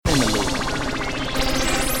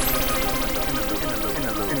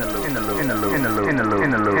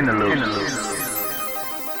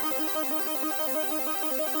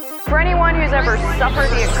suffer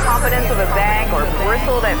the incompetence of a bank or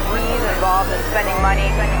bristled at fees involved in spending money,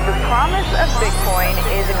 the promise of Bitcoin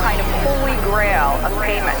is a kind of holy grail of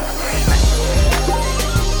payments.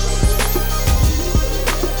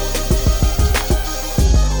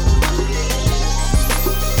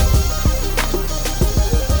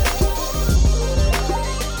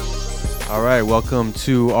 All right, welcome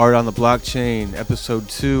to Art on the Blockchain, episode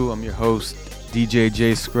 2. I'm your host, DJ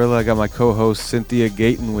J Skrilla. I got my co-host, Cynthia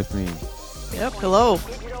Gayton, with me. Yep, hello.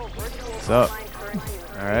 What's up?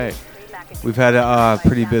 All right. We've had a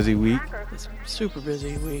pretty busy week. It's a super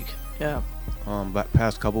busy week, yeah.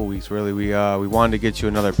 Past couple weeks, really. We wanted to get you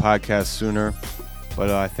another podcast sooner,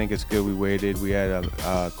 but I think it's good we waited. We had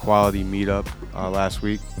a quality meetup last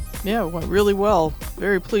week. Yeah, it went really well.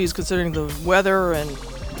 Very pleased considering the weather and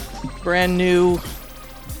brand new,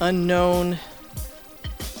 unknown,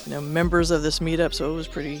 members of this meetup. So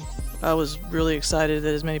I was really excited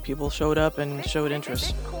that as many people showed up and showed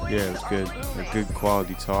interest. Yeah, it was good. A good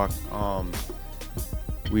quality talk.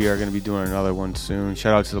 We are going to be doing another one soon.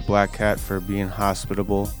 Shout out to the Black Cat for being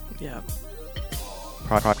hospitable. Yeah.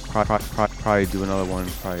 Probably do another one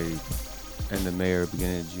probably end of May or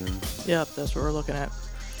beginning of June. Yep, that's what we're looking at.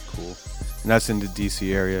 Cool. And that's in the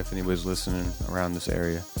DC area if anybody's listening around this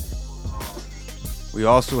area. We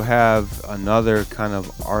also have another kind of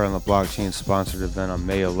Art on the Blockchain sponsored event on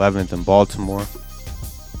May 11th in Baltimore.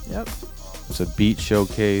 Yep. It's a beat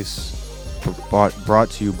showcase brought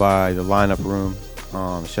to you by the Lineup Room.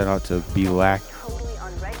 Shout out to B-Lac.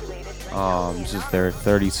 This is their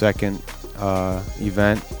 30-second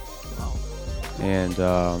event. And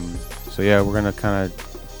so yeah, we're going to kind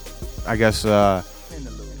of, I guess,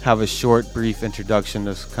 have a short, brief introduction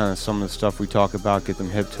to kind of some of the stuff we talk about, get them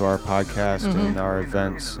hip to our podcast and our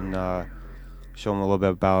events, and show them a little bit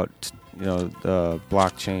about, the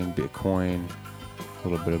blockchain, Bitcoin, a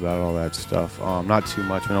little bit about all that stuff. Not too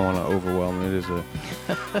much. We don't want to overwhelm it. It is an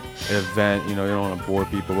event. You don't want to bore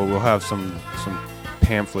people, but we'll have some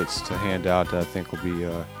pamphlets to hand out that I think will be,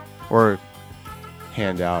 or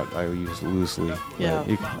hand out. I use loosely. Yeah,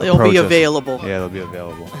 they'll be available. Yeah, they'll be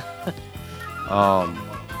available.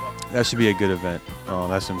 That should be a good event.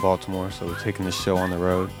 That's in Baltimore, so we're taking the show on the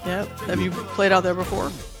road. Yeah. Have you played out there before?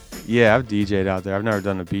 Yeah, I've DJ'd out there. I've never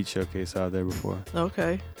done a beat showcase out there before.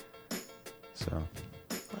 Okay. So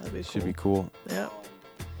that'd be should be cool. Yeah.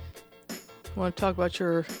 Want to talk about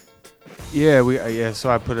your? Yeah, So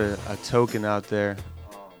I put a token out there.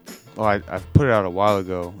 Well, I've put it out a while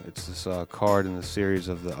ago. It's this card in the series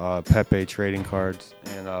of the Pepe trading cards,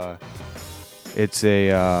 and it's a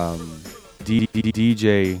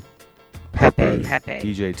DJ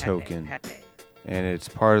token, and it's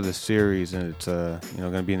part of the series, and it's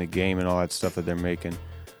going to be in the game and all that stuff that they're making.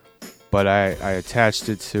 But I attached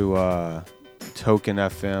it to Token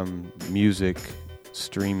FM music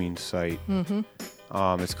streaming site.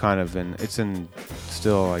 It's kind of it's in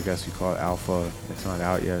still, I guess you call it alpha. It's not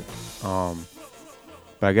out yet, but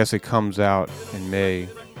I guess it comes out in May,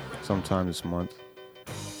 sometime this month,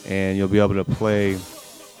 and you'll be able to play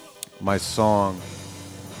my song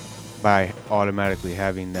by automatically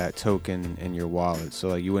having that token in your wallet.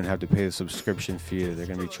 So you wouldn't have to pay the subscription fee that they're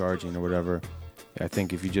going to be charging or whatever. I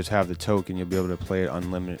think if you just have the token, you'll be able to play it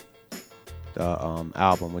unlimited. The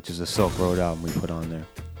album, which is a Silk Road album we put on there.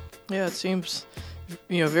 Yeah, it seems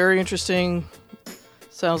very interesting.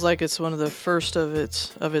 Sounds like it's one of the first of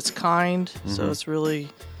its kind. So it's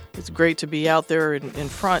great to be out there in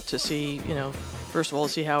front to see, first of all,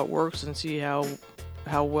 see how it works and see how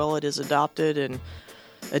well it is adopted and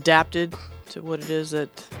adapted to what it is that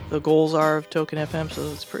the goals are of Token FM, so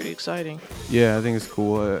it's pretty exciting. Yeah, I think it's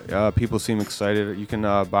cool. People seem excited. You can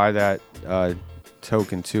buy that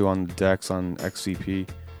token too on the DEX on XCP.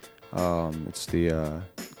 It's the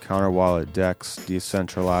Counter Wallet DEX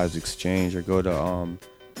Decentralized Exchange, or go to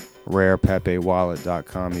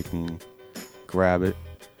rarepepewallet.com. You can grab it.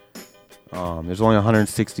 There's only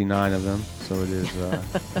 169 of them, so it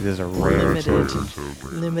is a rare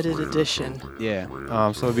limited edition. Yeah.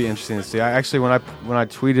 So it'd be interesting to see. I actually, when I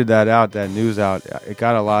tweeted that news out, it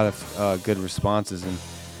got a lot of good responses, and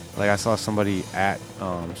I saw somebody at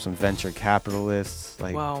some venture capitalists.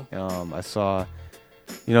 Wow. I saw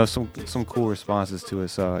some cool responses to it.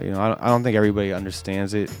 So I don't think everybody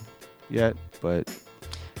understands it yet, but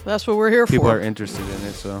that's what we're here people for. People are interested in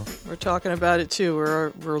it, so we're talking about it too.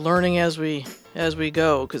 We're learning as we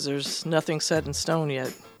go, because there's nothing set in stone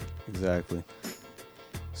yet. Exactly.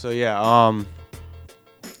 So yeah,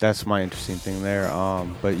 that's my interesting thing there.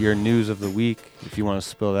 But your news of the week, if you want to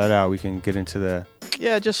spill that out, we can get into the.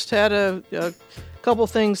 Yeah, just had a couple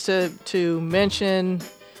things to mention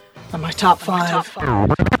on my top five.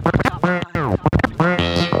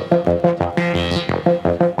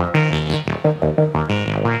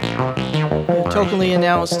 Tokenly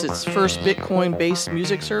announced its first Bitcoin-based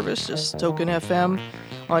music service, just Token FM,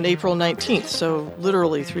 on April 19th. So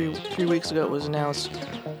literally three weeks ago it was announced.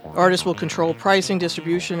 Artists will control pricing,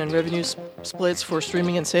 distribution, and revenue splits for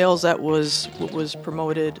streaming and sales. That was what was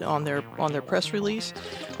promoted on their press release.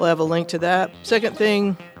 We'll have a link to that. Second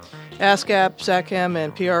thing, ASCAP, SACM,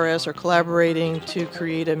 and PRS are collaborating to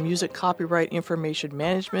create a music copyright information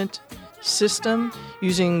management system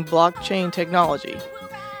using blockchain technology.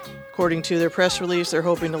 According to their press release, they're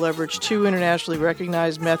hoping to leverage 2 internationally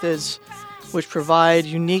recognized methods which provide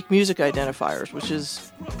unique music identifiers, which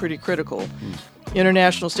is pretty critical.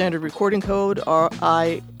 International Standard Recording Code,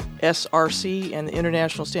 ISRC, and the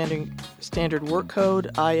International Standard Work Code,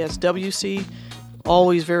 ISWC.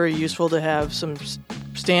 Always very useful to have some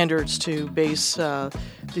standards to base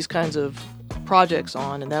these kinds of projects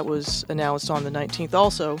on, and that was announced on the 19th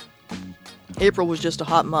also. April was just a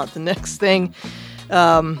hot month. The next thing,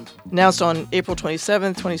 announced on April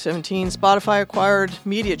 27th, 2017, Spotify acquired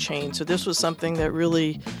Media Chain. So this was something that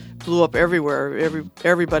really blew up everywhere.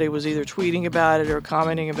 Everybody was either tweeting about it or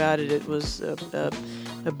commenting about it. It was a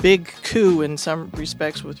big coup in some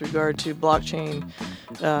respects with regard to blockchain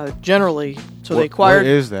generally. So they acquired. What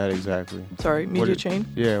is that exactly? Sorry, Media Chain?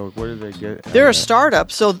 Yeah, what did they get? They're a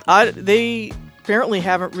startup. So they apparently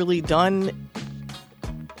haven't really done.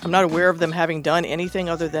 I'm not aware of them having done anything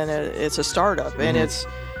other than it's a startup, and it's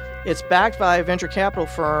backed by a venture capital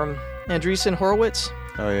firm, Andreessen Horowitz.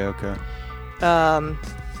 Oh yeah, okay.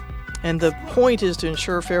 And the point is to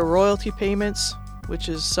ensure fair royalty payments, which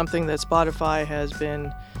is something that Spotify has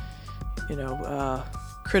been,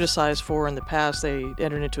 criticized for in the past. They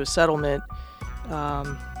entered into a settlement.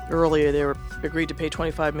 Earlier, they agreed to pay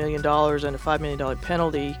 $25 million and a $5 million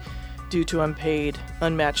penalty due to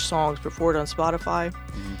unmatched songs performed on Spotify.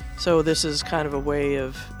 So this is kind of a way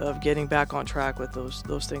of getting back on track with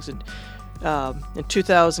those things. And in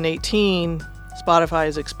 2018, Spotify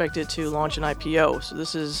is expected to launch an IPO. So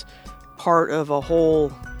this is part of a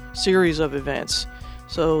whole series of events.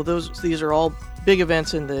 So these are all big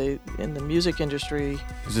events in the music industry.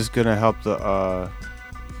 Is this going to help the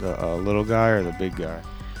little guy or the big guy?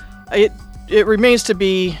 It remains to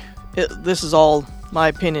be. This is all my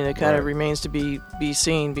opinion. It kind of remains to be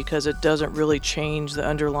seen because it doesn't really change the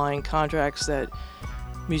underlying contracts that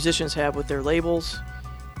musicians have with their labels.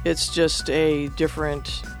 It's just a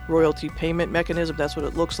different royalty payment mechanism. That's what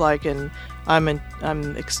it looks like, and I'm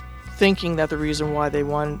thinking that the reason why they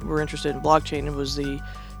were interested in blockchain was the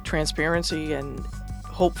transparency and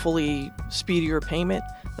hopefully speedier payment.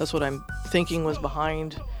 That's what I'm thinking was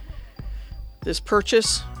behind this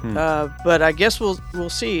purchase. But I guess we'll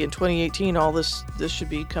see in 2018. All this should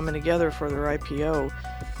be coming together for their IPO.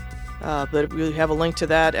 But we have a link to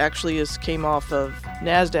that. Actually, it came off of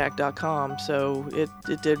NASDAQ.com, so it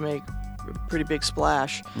did make a pretty big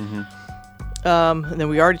splash. And then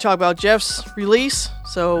we already talked about Jeff's release.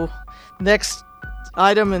 So next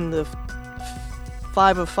item in the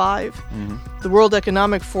 5 of 5, the World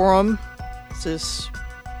Economic Forum. It's this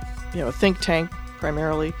think tank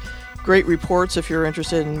primarily. Great reports if you're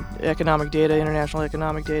interested in economic data, international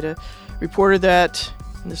economic data. Reported that,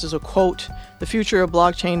 and this is a quote, the future of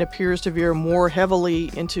blockchain appears to veer more heavily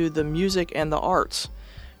into the music and the arts,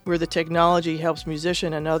 where the technology helps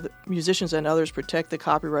musicians and others protect the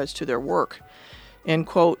copyrights to their work. End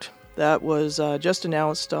quote. That was just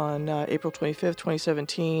announced on April 25th,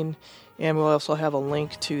 2017, and we'll also have a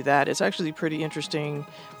link to that. It's actually pretty interesting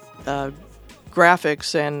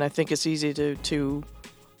graphics, and I think it's easy to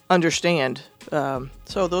understand.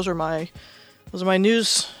 So those are my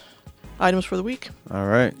news items for the week. All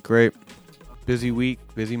right, great. Busy week,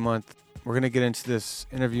 busy month. We're going to get into this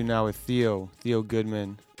interview now with Theo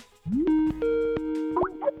Goodman.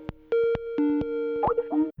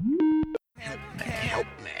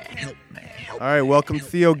 All right, welcome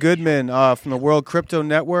Theo Goodman from the World Crypto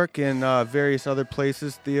Network and various other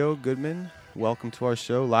places. Theo Goodman, welcome to our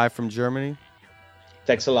show, live from Germany.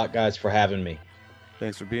 Thanks a lot, guys, for having me.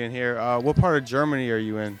 Thanks for being here. What part of Germany are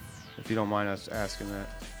you in, if you don't mind us asking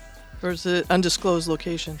that? Where's the undisclosed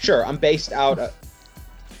location? Sure, I'm based out of...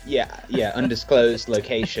 undisclosed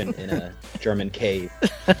location in a German cave.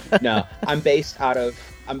 No, I'm based out of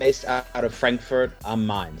Frankfurt am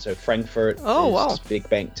Main. So Frankfurt is this big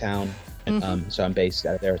bank town. So I'm based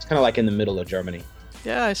out of there. It's kind of like in the middle of Germany.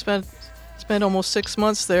 Yeah, I spent almost 6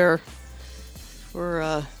 months there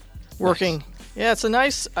for working. Nice. Yeah, it's a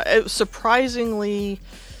nice, surprisingly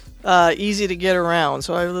easy to get around.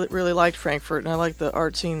 So I really liked Frankfurt, and I like the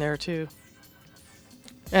art scene there too,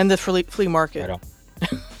 and the flea market. Right on.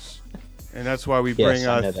 And that's why we bring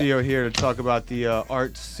Theo here to talk about the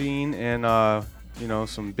art scene. And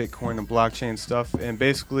some Bitcoin and blockchain stuff, and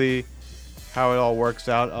basically how it all works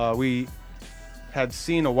out. We had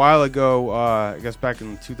seen a while ago, I guess back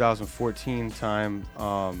in 2014 time,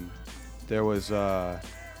 there was a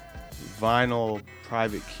vinyl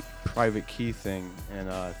private key thing,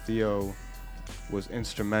 and Theo was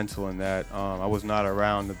instrumental in that. I was not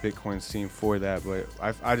around the Bitcoin scene for that, but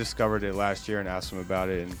I discovered it last year and asked him about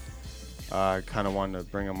it, and I kind of wanted to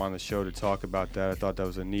bring him on the show to talk about that. I thought that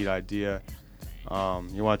was a neat idea.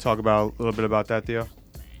 You want to talk about a little bit about that, Theo?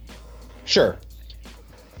 Sure.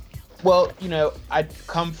 Well, I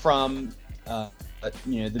come from,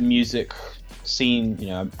 the music scene.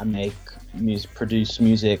 I make music, produce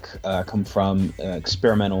music. Come from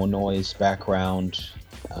experimental noise background,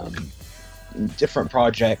 different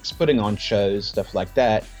projects, putting on shows, stuff like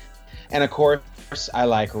that. And of course, I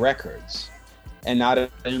like records. And not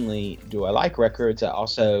only do I like records, I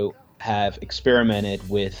also have experimented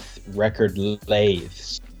with record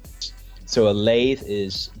lathes. So a lathe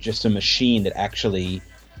is just a machine that actually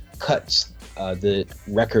cuts the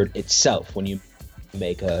record itself when you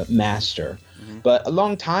make a master. Mm-hmm. But a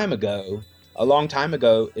long time ago,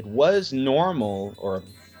 it was normal, or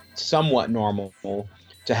somewhat normal,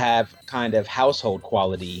 to have kind of household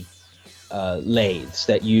quality lathes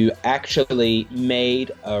that you actually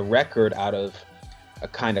made a record out of a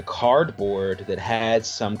kind of cardboard that had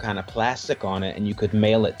some kind of plastic on it, and you could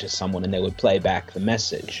mail it to someone and they would play back the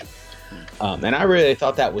message. And I really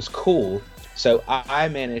thought that was cool. So I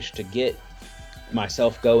managed to get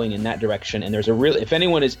myself going in that direction. And if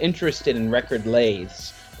anyone is interested in record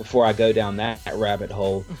lathes, before I go down that rabbit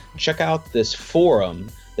hole, check out this forum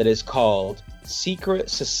that is called Secret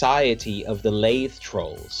Society of the Lathe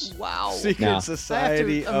Trolls. Wow. Secret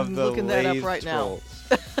Society of the looking Lathe that up right Trolls.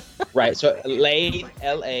 now. Right. So lathe,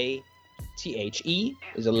 Lathe,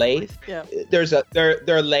 is a lathe. Yeah. There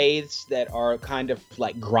are lathes that are kind of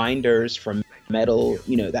like grinders from metal,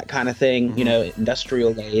 that kind of thing, Mm-hmm.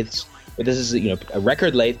 Industrial lathes. But this is, a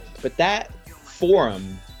record lathe. But that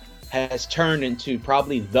forum has turned into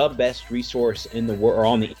probably the best resource in the world, or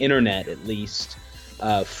on the internet at least,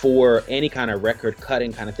 for any kind of record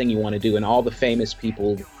cutting kind of thing you want to do. And all the famous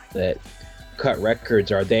people that cut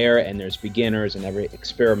records are there, and there's beginners and every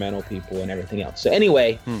experimental people and everything else. So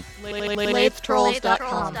anyway,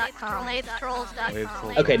 LatheTrolls.com.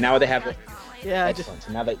 Okay, now they have Yeah, excellent.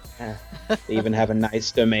 So now they even have a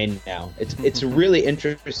nice domain now. It's really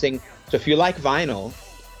interesting. So if you like vinyl,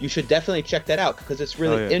 you should definitely check that out, because it's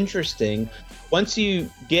really interesting. Once you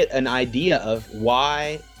get an idea of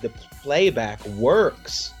why the playback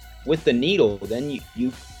works with the needle, then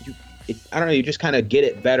you I don't know, you just kind of get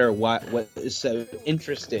it better what is so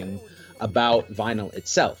interesting about vinyl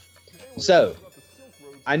itself. So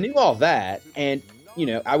I knew all that, and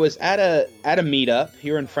I was at a meetup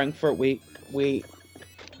here in Frankfurt. We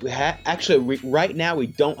right now we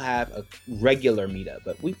don't have a regular meetup,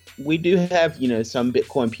 but we do have some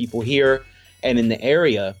Bitcoin people here and in the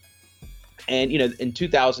area. And in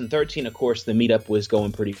 2013, of course, the meetup was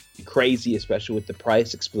going pretty crazy, especially with the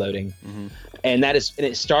price exploding. Mm-hmm. And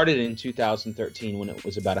it started in 2013 when it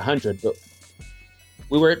was about 100. But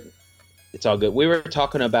it's all good. We were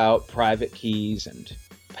talking about private keys and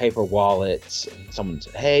paper wallets, and someone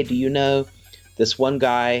said, "Hey, do you know this one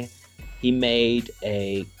guy? He made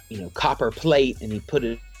a copper plate and he put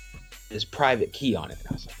his private key on it." And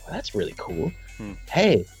I was like, "Well, that's really cool.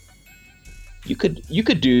 Hey, you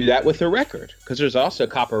could do that with a record, because there's also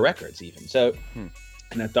copper records even." So,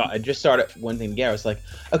 and I just started one thing together. I was like,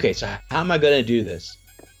 okay, so how am I going to do this?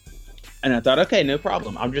 And I thought, okay, no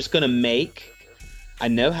problem. I'm just going to I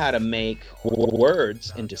know how to make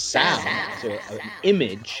words into sound, so an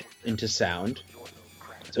image into sound.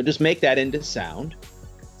 So just make that into sound,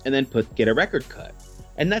 and then get a record cut.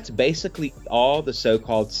 And that's basically all the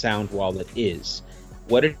so-called sound wallet is.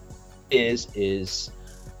 What it is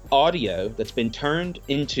audio that's been turned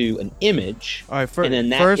into an image. All right, and then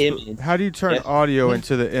that first, image, how do you turn audio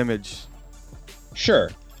into the image?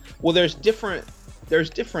 Sure. Well, there's different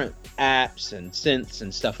apps and synths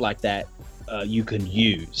and stuff like that you can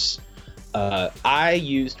use. I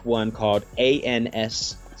used one called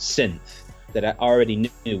ANS Synth that I already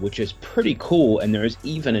knew, which is pretty cool, and there's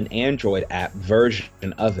even an Android app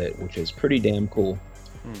version of it, which is pretty damn cool.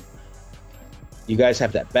 You guys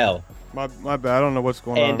have that bell. My bad. I don't know what's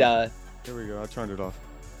going on. And here we go. I turned it off.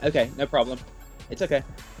 Okay, no problem. It's okay.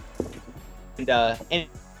 And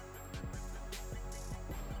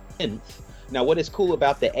synth. Now, what is cool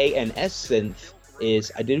about the ANS synth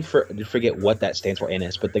is I did forget what that stands for,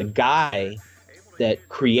 ANS, but the guy that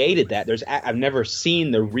created that, I've never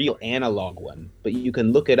seen the real analog one, but you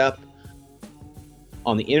can look it up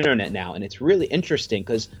on the internet now, and it's really interesting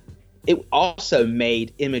because it also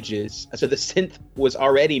made images. So the synth was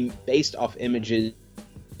already based off images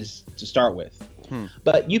to start with.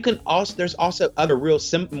 But you can also, there's also other real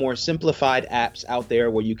more simplified apps out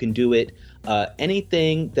there where you can do it.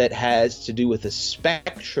 Anything that has to do with a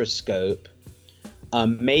spectroscope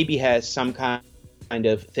maybe has some kind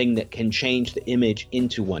of thing that can change the image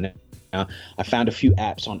into one. I found a few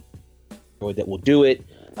apps on that will do it.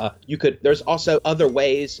 There's also other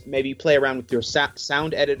ways. Maybe you play around with your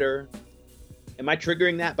sound editor. Am I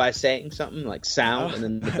triggering that by saying something like sound and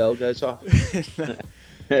then the bell goes off?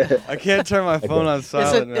 I can't turn my phone on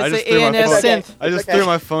silent. It's an ANS synth. I just threw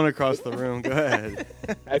my phone across the room. Go ahead.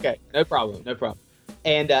 Okay, no problem.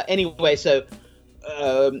 And anyway, so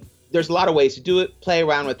there's a lot of ways to do it. Play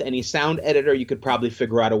around with any sound editor. You could probably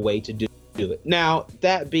figure out a way to do it. Now,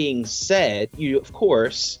 that being said, you, of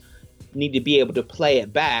course, need to be able to play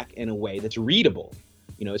it back in a way that's readable.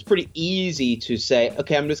 It's pretty easy to say,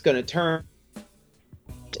 okay, I'm just going to turn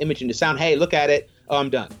image into sound. Hey, look at it. Oh, I'm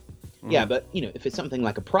done. Yeah, but if it's something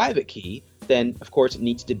like a private key, then of course it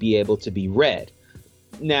needs to be able to be read.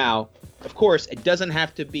 Now, of course, it doesn't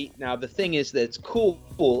have to be. Now, the thing is that's cool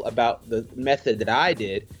about the method that I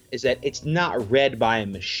did is that it's not read by a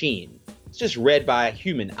machine. It's just read by a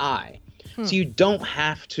human eye. So you don't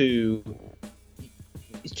have to.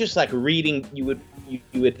 It's just like reading. You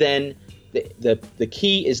would then the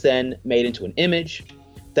key is then made into an image.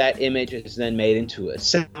 That image is then made into a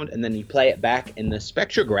sound, and then you play it back in the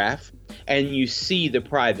spectrograph, and you see the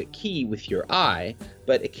private key with your eye,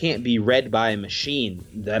 but it can't be read by a machine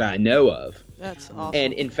that I know of. That's awesome.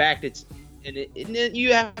 And in fact,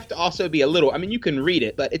 you have to also be a little. I mean, you can read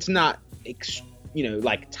it, but it's not,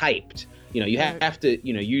 like typed. You have to,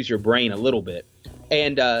 use your brain a little bit.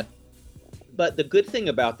 And but the good thing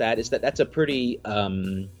about that is that that's a pretty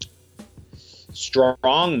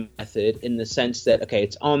strong method in the sense that, okay,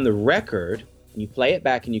 it's on the record, and you play it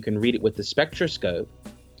back and you can read it with the spectroscope.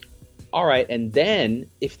 All right, and then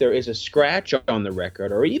if there is a scratch on the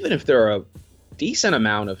record, or even if there are a decent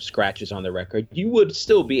amount of scratches on the record, you would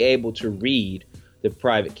still be able to read the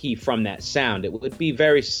private key from that sound. It would be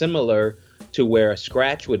very similar to where a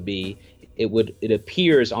scratch would be. It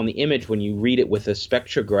appears on the image when you read it with a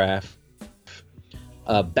spectrograph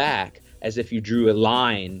back as if you drew a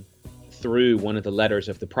line through one of the letters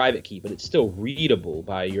of the private key, but it's still readable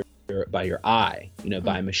by your eye.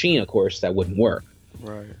 By a machine, of course, that wouldn't work.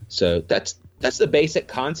 Right. So that's the basic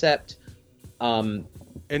concept. And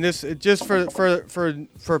this, just for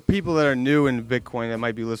people that are new in Bitcoin that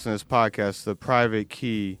might be listening to this podcast, the private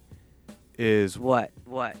key is what?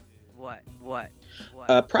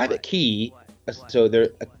 Private key. So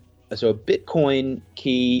a Bitcoin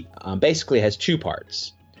key basically has two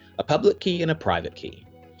parts: a public key and a private key.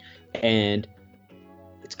 And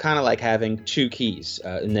it's kind of like having two keys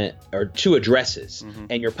or two addresses.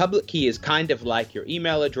 And your public key is kind of like your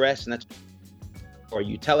email address, and that's or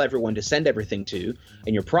you tell everyone to send everything to.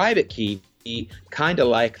 And your private key kind of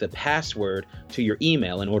like the password to your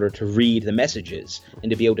email in order to read the messages and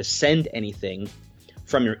to be able to send anything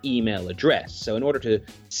from your email address. So in order to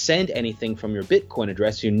send anything from your Bitcoin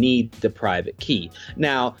address, you need the private key.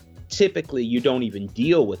 Now, typically you don't even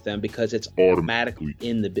deal with them because it's automatically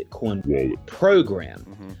in the Bitcoin wallet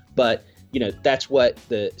program. But that's what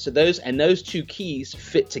those two keys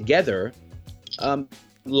fit together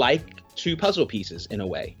like two puzzle pieces in a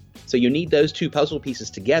way. So you need those two puzzle pieces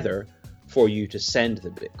together for you to send the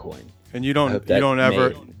Bitcoin. And you don't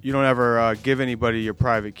ever give anybody your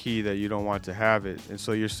private key that you don't want to have it. And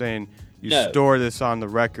so you're saying store this on the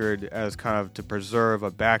record as kind of to preserve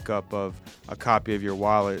a backup of a copy of your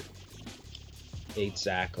wallet.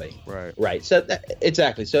 Exactly. Right. So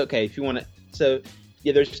exactly. So okay, if you want to,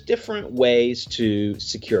 there's different ways to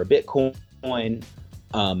secure Bitcoin.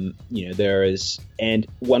 There is, and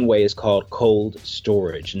one way is called cold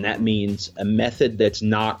storage, and that means a method that's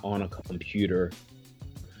not on a computer.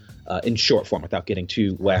 In short form, without getting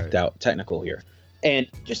too whacked out technical here. And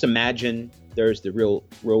just imagine there's the real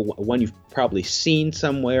one you've probably seen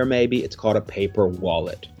somewhere maybe. It's called a paper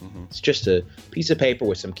wallet. It's just a piece of paper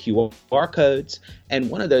with some QR codes, and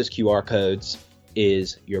one of those QR codes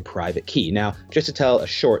is your private key. Now, just to tell a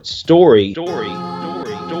short story.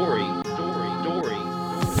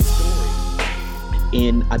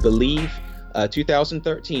 In, I believe,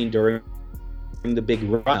 2013, during the big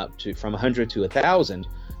run up from 100 to 1,000,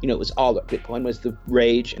 it was all Bitcoin was the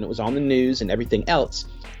rage, and it was on the news and everything else.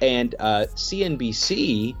 And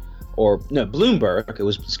CNBC Bloomberg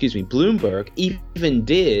even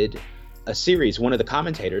did a series. One of the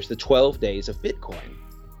commentators, the 12 Days of Bitcoin,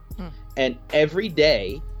 and every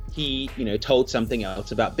day he, told something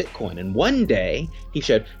else about Bitcoin. And one day he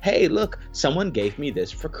showed, hey, look, someone gave me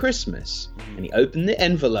this for Christmas. And he opened the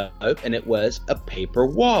envelope and it was a paper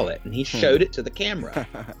wallet. And he showed it to the camera.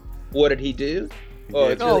 What did he do? Oh,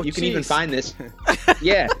 it's really, you can even find this.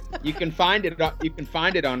 Yeah, you can find it on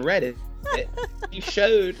Reddit. He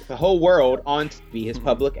showed the whole world on to be his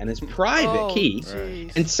public and his private key.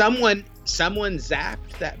 Geez. And someone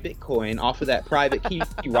zapped that Bitcoin off of that private key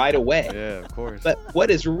right away. Yeah, of course. But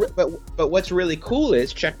what's really cool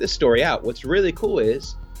is, check this story out. What's really cool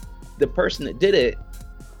is the person that did it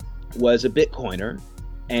was a Bitcoiner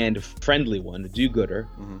and a friendly one, a do-gooder,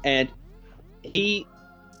 and he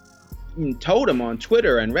told him on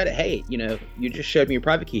Twitter and Reddit, hey, you just showed me your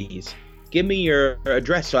private keys. Give me your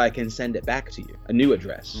address so I can send it back to you, a new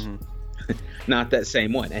address, not that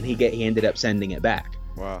same one. And he ended up sending it back.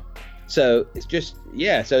 Wow. So it's just,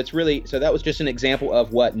 so that was just an example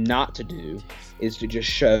of what not to do, is to just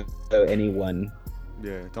show anyone.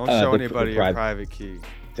 Yeah, don't show anybody your private key.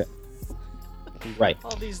 Right.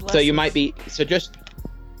 All these So you lessons. might be,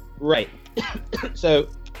 right. So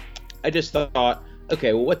I just thought,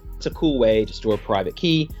 okay, well, what's a cool way to store a private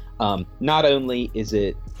key? Not only is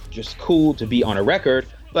it just cool to be on a record,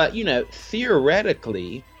 but,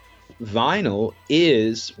 theoretically, vinyl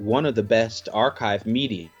is one of the best archive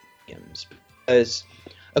mediums. Because,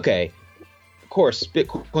 okay, of course,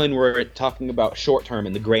 Bitcoin, we're talking about short term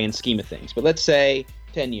in the grand scheme of things. But let's say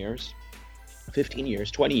 10 years, 15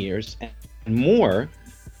 years, 20 years, and more,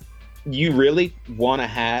 you really want to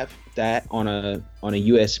have that on a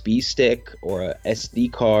USB stick or a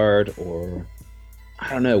SD card or, I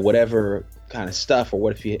don't know, whatever kind of stuff, or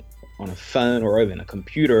what if you on a phone or even a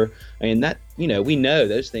computer. I mean, that, we know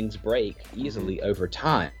those things break easily over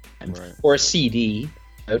time. Right. Or a CD,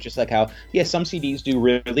 just like how, some CDs do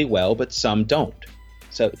really well, but some don't.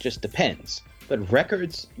 So it just depends. But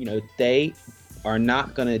records, they are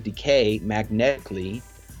not going to decay magnetically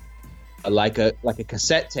like a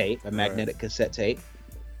cassette tape, a magnetic cassette tape,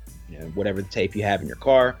 whatever the tape you have in your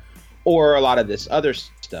car, or a lot of this other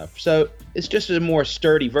stuff. So it's just a more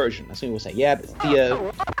sturdy version. Some people say, yeah, but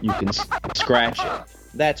Theo, you can scratch it.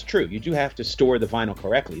 That's true. You do have to store the vinyl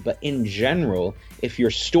correctly. But in general, if you're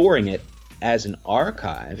storing it as an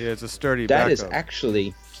archive, it's a sturdy that backup. is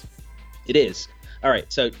actually, it is. All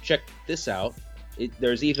right, so check this out.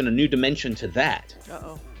 There's even a new dimension to that.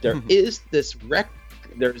 Uh-oh. There's this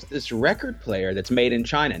record player that's made in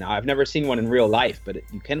China. Now, I've never seen one in real life, but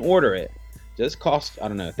you can order it. It does cost, I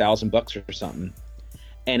don't know, $1,000 or something.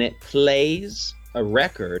 And it plays a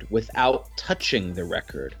record without touching the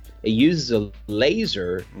record. It uses a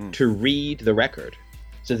laser to read the record.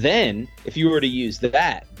 So then, if you were to use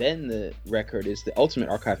that, then the record is the ultimate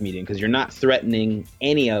archive medium, because you're not threatening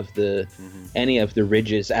any of the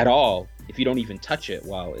ridges at all if you don't even touch it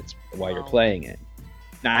while you're playing it.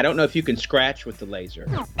 Now, I don't know if you can scratch with the laser,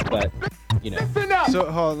 but So,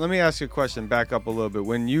 hold on, let me ask you a question. Back up a little bit.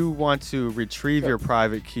 When you want to retrieve your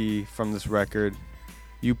private key from this record,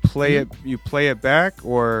 you play it back,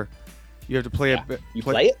 or you have to play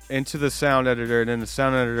it into the sound editor, and then the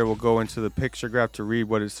sound editor will go into the picture graph to read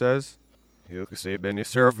what it says. You can see it, then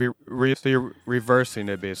you're reversing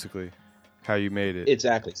it, basically, how you made it.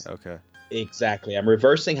 Exactly. Okay. Exactly. I'm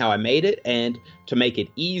reversing how I made it, and to make it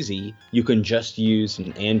easy, you can just use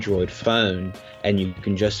an Android phone, and you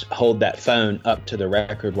can just hold that phone up to the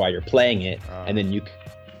record while you're playing it, and then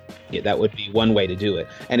that would be one way to do it.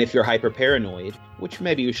 And if you're hyper paranoid, which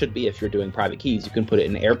maybe you should be if you're doing private keys, you can put it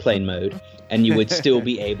in airplane mode, and you would still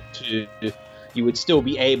be able to. You would still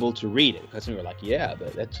be able to read it, because we were like, yeah,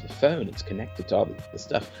 but that's the phone. It's connected to all the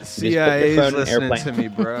stuff. The CIA is listening to me,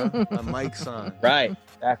 bro. My mic's on. Right.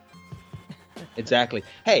 Exactly.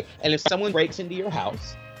 Hey, and if someone breaks into your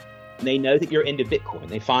house and they know that you're into Bitcoin,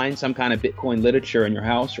 they find some kind of Bitcoin literature in your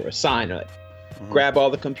house or a sign, grab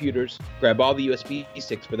all the computers, grab all the USB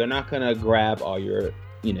sticks, but they're not going to grab all your,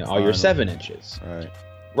 your 7 inches.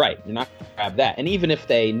 Right. You're not going to grab that. And even if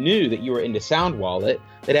they knew that you were into Sound Wallet,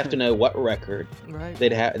 they'd have to know what record. Right.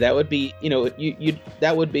 That would be,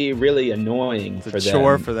 that would be really annoying for them. It's a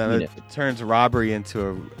chore for them. It turns robbery into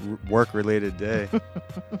a work-related day.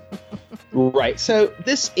 Right. So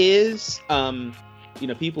this is,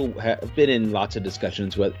 people have been in lots of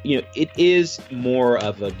discussions with, it is more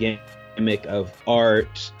of a gimmick of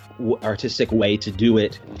artistic way to do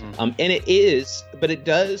it. And it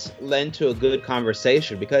does lend to a good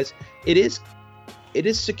conversation, because it is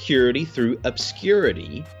security through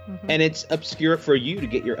obscurity, and it's obscure for you to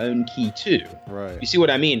get your own key too. Right. You see what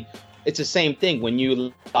I mean? It's the same thing when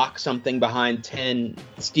you lock something behind 10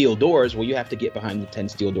 steel doors. Well, you have to get behind the 10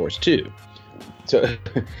 steel doors too. So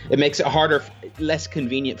it makes it harder, less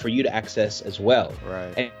convenient for you to access as well.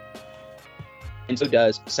 Right. And so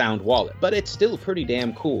does Sound Wallet, but it's still pretty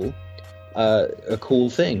damn cool. A cool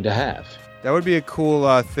thing to have. That would be a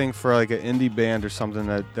cool thing for like an indie band or something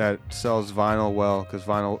that sells vinyl well, because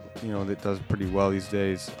vinyl, that does pretty well these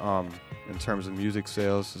days in terms of music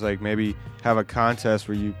sales. It's like maybe have a contest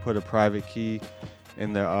where you put a private key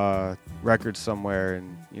in the record somewhere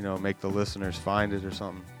and, make the listeners find it or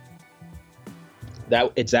something.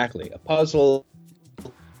 That exactly. A puzzle,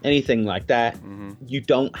 anything like that. Mm-hmm. You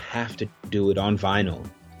don't have to do it on vinyl.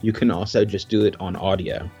 You can also just do it on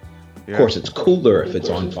audio. Yeah. Of course, it's cooler if it's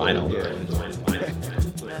on vinyl.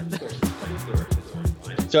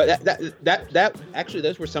 So that actually,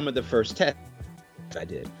 those were some of the first tests I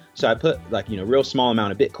did. So I put like real small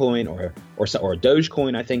amount of Bitcoin or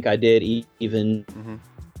Dogecoin. I think I did even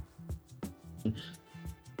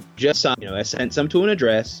just some. I sent some to an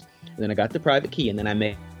address, and then I got the private key, and then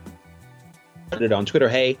I put it on Twitter.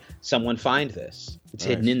 Hey, someone find this. It's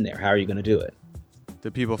hidden in there. How are you going to do it?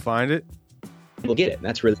 Did people find it? People get it. And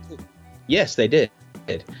that's really cool. Yes, they did.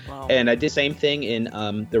 Wow. And I did the same thing in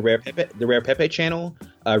the Rare Pepe channel.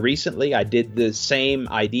 Recently, I did the same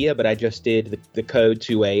idea, but I just did the code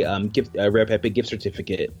to a Rare Pepe gift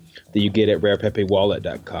certificate that you get at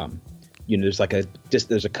rarepepewallet.com. There's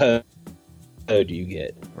there's a code you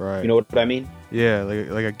get. Right. You know what I mean? Yeah,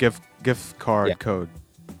 like a gift card code.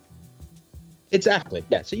 Exactly.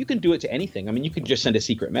 Yeah. So you can do it to anything. I mean, you could just send a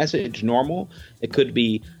secret message, normal. It could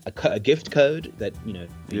be a gift code that, you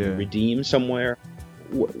can redeem somewhere,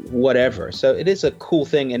 whatever. So it is a cool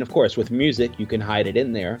thing. And of course, with music, you can hide it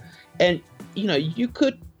in there. And,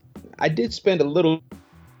 I did spend a little,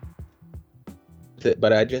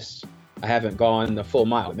 but I haven't gone the full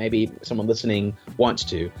mile. Maybe someone listening wants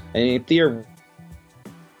to. And theoretically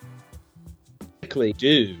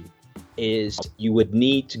is you would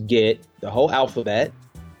need to get the whole alphabet,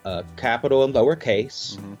 capital and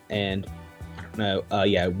lowercase, and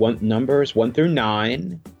numbers 1 through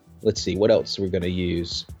 9. Let's see, what else we're going to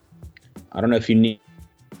use. I don't know if you need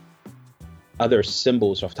other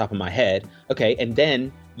symbols off the top of my head. Okay, and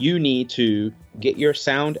then you need to get your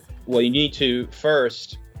sound. Well, you need to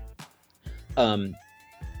first to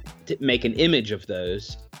make an image of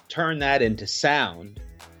those, turn that into sound.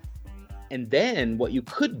 And then what you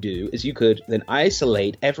could do is you could then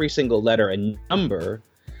isolate every single letter and number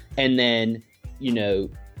and then,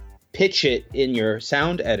 pitch it in your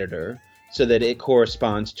sound editor so that it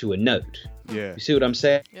corresponds to a note. Yeah. You see what I'm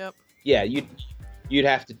saying? Yep. Yeah, you'd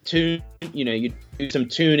have to tune, you'd do some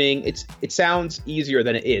tuning. It sounds easier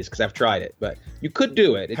than it is because I've tried it, but you could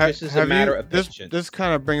do it. It just is a matter of patience. This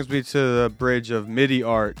kind of brings me to the bridge of MIDI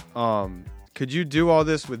art. Could you do all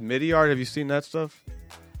this with MIDI art? Have you seen that stuff?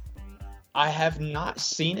 I have not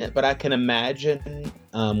seen it, but I can imagine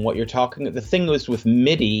what you're talking. The thing was with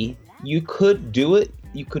MIDI, you could do it.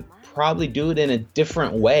 You could probably do it in a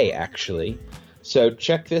different way, actually. So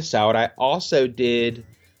check this out. I also did,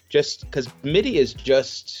 just because MIDI is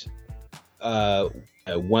just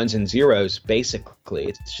ones and zeros, basically.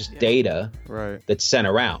 It's just data that's sent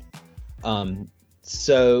around.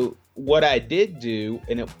 So what I did do,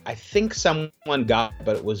 and I think someone got it,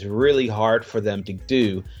 but it was really hard for them to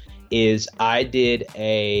do, is I did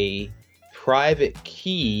a private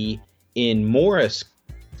key in Morse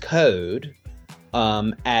code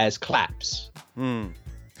as claps. Like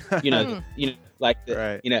like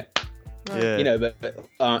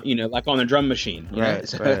on a drum machine. And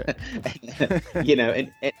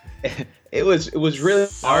it was really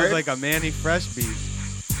hard. It was like a Manny Fresh beat.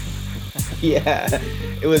 Yeah,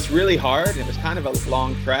 it was really hard. It was kind of a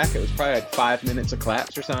long track. It was probably like 5 minutes of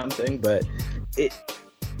claps or something, but it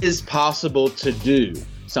is possible to do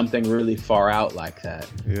something really far out like that.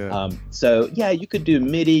 So you could do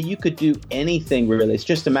MIDI, you could do anything really. It's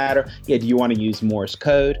just a matter, do you want to use Morse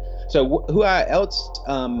code? So who else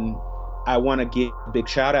I want to give a big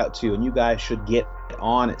shout out to, and you guys should get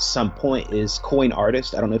on at some point, is Coin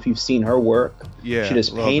Artist. I don't know if you've seen her work. Yeah, she does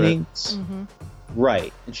paintings.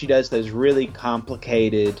 Right, and she does those really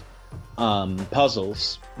complicated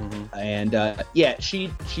puzzles. And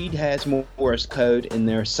she has Morse code in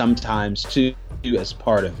there sometimes too as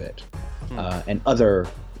part of it, and other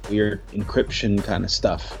weird encryption kind of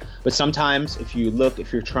stuff. But sometimes if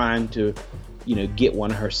you're trying to get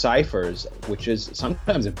one of her ciphers, which is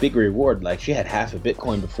sometimes a big reward, like she had half a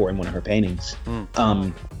Bitcoin before in one of her paintings,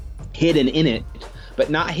 hidden in it, but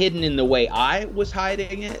not hidden in the way I was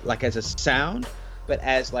hiding it, like as a sound, but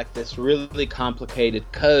as like this really complicated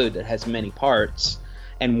code that has many parts.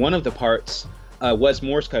 And one of the parts was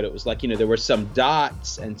Morse code. It was like, there were some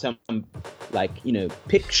dots and some like,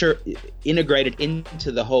 picture integrated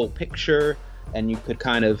into the whole picture. And you could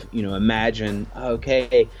kind of, imagine,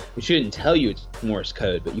 okay, it shouldn't tell you it's Morse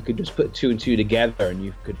code, but you could just put 2 and 2 together and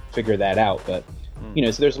you could figure that out. But,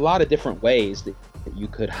 so there's a lot of different ways that you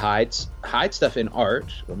could hide stuff in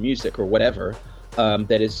art or music or whatever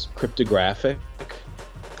that is cryptographic.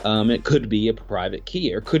 It could be a private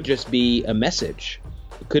key, or it could just be a message.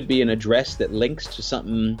 It could be an address that links to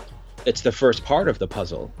something that's the first part of the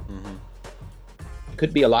puzzle. It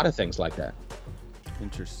could be a lot of things like that.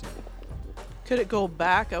 Interesting. Could it go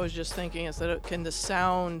back? I was just thinking, can the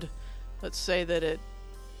sound, let's say that it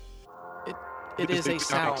is a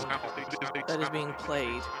sound that is being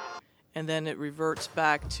played, and then it reverts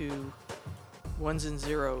back to ones and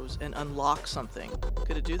zeros and unlocks something.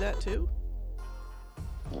 Could it do that too?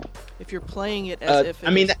 If you're playing it as if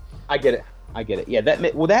I get it.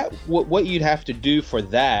 Yeah, what you'd have to do for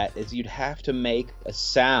that is you'd have to make a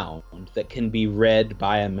sound that can be read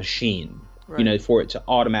by a machine. Right. For it to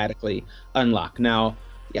automatically unlock. Now,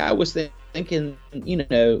 I was thinking,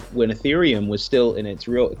 when Ethereum was still in its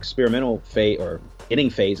real experimental phase or getting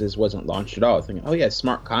phases, wasn't launched at all. I was thinking,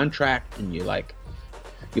 smart contract, and you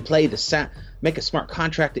play the sound, make a smart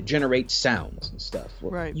contract that generates sounds and stuff.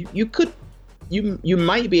 Well, right. You could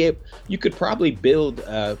probably build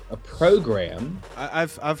a program.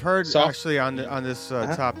 I've heard actually on this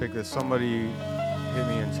topic that somebody hit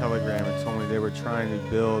me in Telegram and told me they were trying to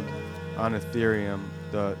build on Ethereum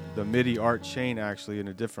the MIDI art chain actually in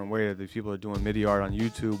a different way. That these people are doing MIDI art on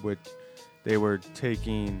YouTube, which they were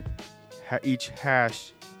taking each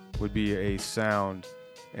hash would be a sound,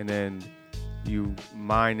 and then you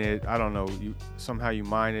mine it. I don't know. Somehow you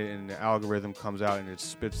mine it, and the algorithm comes out and it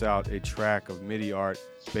spits out a track of MIDI art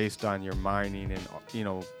based on your mining, and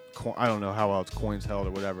I don't know how else coins held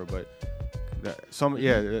or whatever, but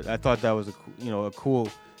I thought that was a cool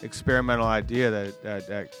experimental idea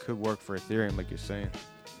that could work for Ethereum, like you're saying.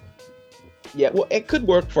 Yeah, well, it could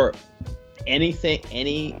work for anything,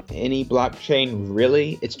 any blockchain,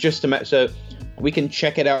 really. It's just so we can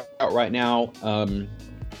check it out right now.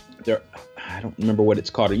 I don't remember what it's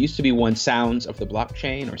called. It used to be one sound of the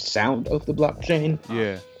blockchain.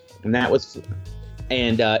 Yeah. And that was,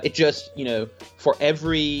 it just, for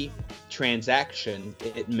every transaction,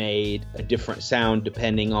 it made a different sound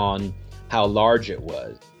depending on how large it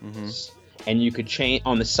was. Mm-hmm. And you could change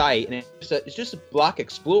on the site, and it's just a block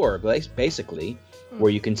explorer, basically,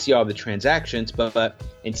 where you can see all the transactions, but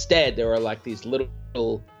instead there are like these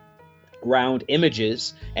little ground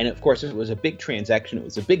images, and of course if it was a big transaction, it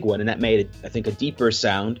was a big one, and that made, I think, a deeper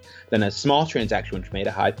sound than a small transaction, which made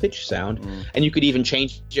a high-pitched sound. And you could even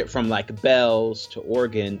change it from like bells to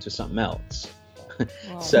organ to something else.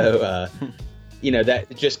 Wow. So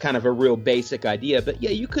that's just kind of a real basic idea, but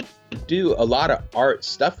you could do a lot of art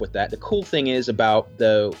stuff with that. The cool thing is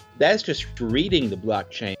that's just reading the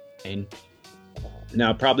blockchain.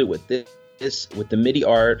 Now probably with with the MIDI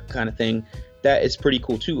art kind of thing, that is pretty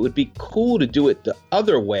cool too. It would be cool to do it the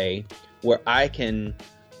other way, where I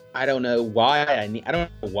don't know why I need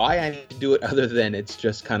to do it other than it's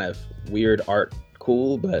just kind of weird art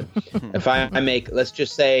cool. But if I make, let's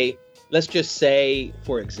just say,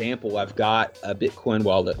 for example, I've got a Bitcoin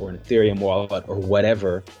wallet or an Ethereum wallet or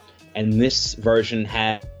whatever, and this version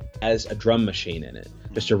has a drum machine in it,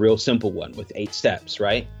 just a real simple one with 8 steps,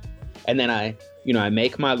 right? And then I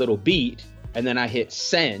make my little beat, and then I hit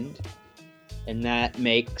send, and that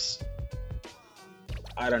makes,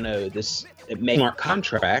 it makes a smart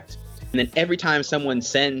contract. And then every time someone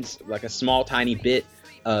sends like a small tiny bit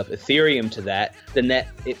of Ethereum to that, then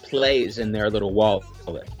it plays in their little wallet.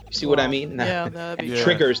 You see what I mean? Yeah, that'd be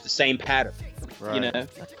triggers the same pattern. Right.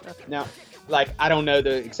 Now, like, I don't know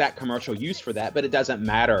the exact commercial use for that, but it doesn't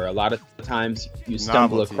matter. A lot of times you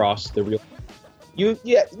stumble across the real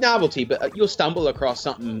novelty, but you'll stumble across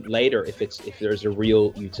something later if there's a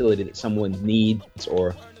real utility that someone needs,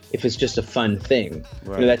 or if it's just a fun thing.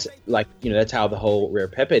 Right. That's how the whole Rare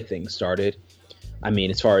Pepe thing started. I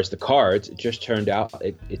mean, as far as the cards, it just turned out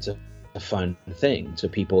it's a fun thing, so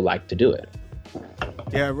people like to do it.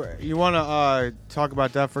 Yeah, you want to talk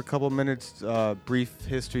about that for a couple minutes? Brief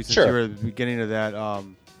history, since Sure. you were at the beginning of that.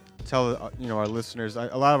 Tell our listeners.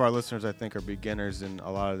 A lot of our listeners, I think, are beginners in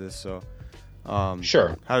a lot of this. So,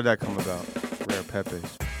 sure. How did that come about, Rare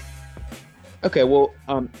Pepes? Okay, well,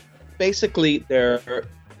 basically there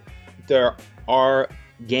are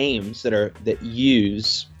games that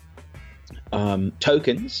use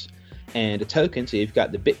tokens, and a token. So you've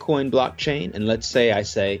got the Bitcoin blockchain, and let's say I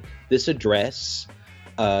say this address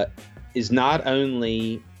is not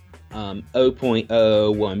only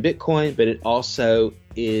 0.01 Bitcoin, but it also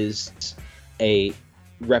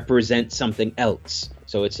represents something else.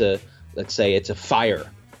 So let's say it's a fire,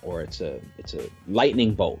 or it's a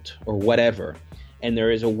lightning bolt, or whatever. And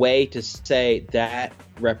there is a way to say that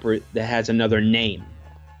has another name.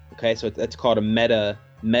 Okay, so that's called a meta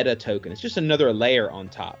token. It's just another layer on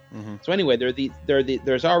top. Mm-hmm. So anyway, there's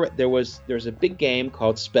a big game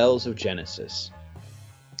called Spells of Genesis,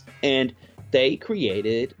 and they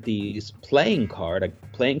created these playing card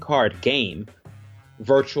game,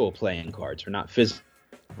 virtual playing cards, or not physical.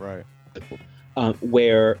 Right.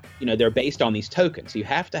 Where they're based on these tokens. So you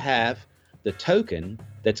have to have the token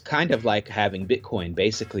that's kind of like having Bitcoin,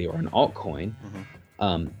 basically, or an altcoin.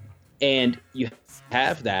 Mm-hmm. And you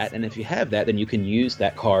have that, and if you have that, then you can use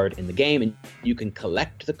that card in the game, and you can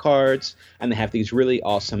collect the cards, and they have these really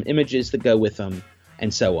awesome images that go with them,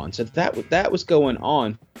 and so on. So that was going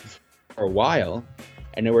on for a while,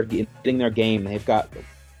 and they were getting their game. They've got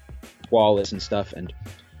wallets and stuff, and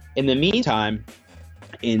in the meantime,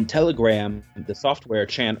 in Telegram, the software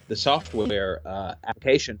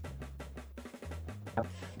application,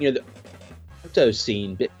 the crypto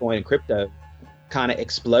scene, Bitcoin and crypto, kind of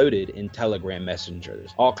exploded in Telegram Messenger.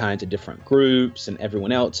 There's all kinds of different groups and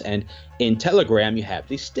everyone else. And in Telegram, you have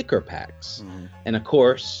these sticker packs. Mm-hmm. And of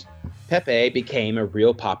course, Pepe became a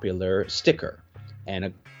real popular sticker.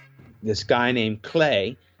 And this guy named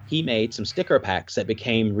Clay, he made some sticker packs that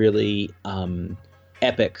became really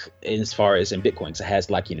epic as far as in Bitcoin. So it has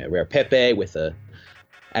Rare Pepe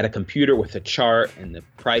at a computer with a chart and the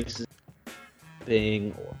prices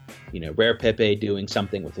thing, or Rare Pepe doing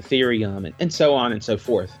something with Ethereum, and so on and so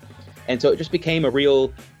forth. And so it just became a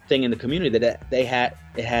real thing in the community that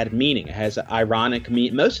it had meaning. It has an ironic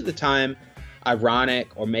meaning. Most of the time, ironic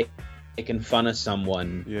or making fun of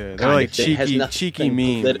someone. Yeah, they're like cheeky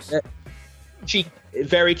memes.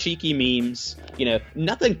 Very cheeky memes.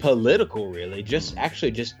 Nothing political really. Just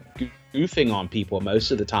goofing on people most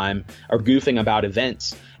of the time, or goofing about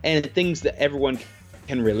events and things that everyone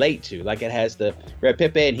can relate to. Like it has the Rare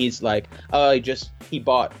Pepe, and he's like, oh, he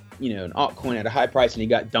bought an altcoin at a high price and he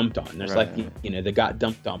got dumped on. There's they got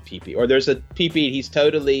dumped on PP. Or there's a PP, he's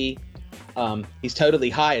totally high,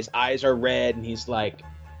 his eyes are red, and he's like,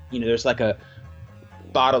 there's like a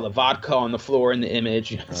bottle of vodka on the floor in the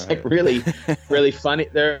image. It's like really really funny.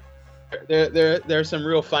 There's some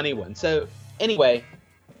real funny ones. So anyway,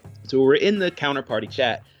 so we're in the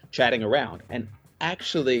counterparty chatting around, and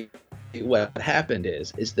actually what happened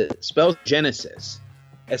is that Spells Genesis,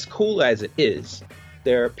 as cool as it is,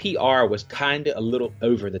 their PR was kind of a little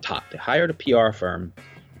over the top. They hired a PR firm.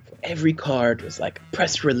 For every card was like a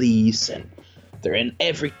press release, and they're in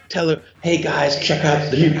every teller, hey guys, check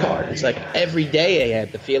out the new card. It's like every day I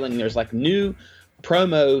had the feeling there's like new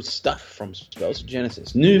promo stuff from Spells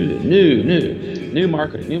Genesis. New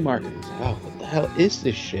marketing. It's like, oh, what the hell is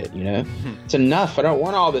this shit, It's enough. I don't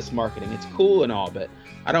want all this marketing. It's cool and all, but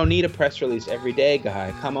I don't need a press release every day,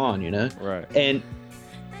 guy. Come on, Right.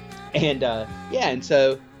 And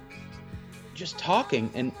so just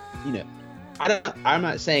talking, and I'm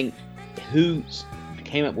not saying who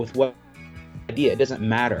came up with what idea. It doesn't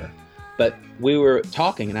matter. But we were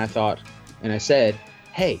talking, and I said,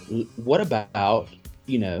 hey, what about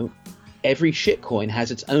every shitcoin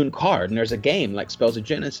has its own card, and there's a game like Spells of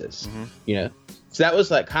Genesis, So that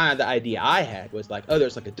was like kind of the idea I had, was like, oh,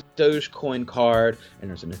 there's like a Dogecoin card and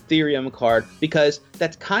there's an Ethereum card, because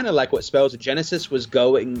that's kind of like what Spells of Genesis was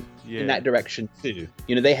going in that direction too.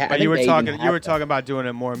 They had. But you were talking about doing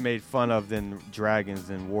it more made fun of than dragons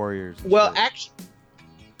and warriors. Well, actually,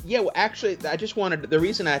 I just wanted, the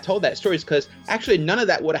reason I told that story is because actually none of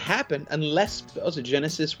that would have happened unless Spells of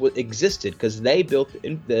Genesis existed, because they built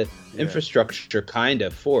the infrastructure kind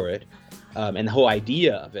of for it, and the whole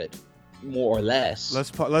idea of it. More or less.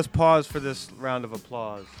 Let's pause for this round of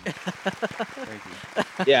applause. Thank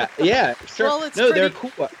you. Yeah, sure. Well, they're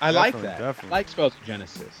cool. I like that. Definitely. I like Spells of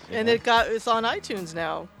Genesis. And it's on iTunes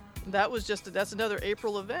now. That's another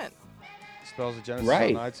April event. Spells of Genesis on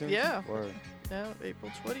iTunes? Yeah. Yeah,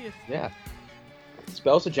 April 20th. Yeah.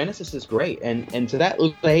 Spells of Genesis is great, and so that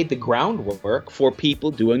laid the groundwork for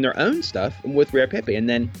people doing their own stuff with Rare Pepe. And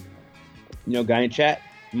then, guy in chat,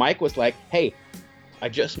 Mike was like, hey, I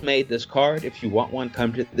just made this card. If you want one,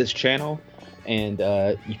 come to this channel, and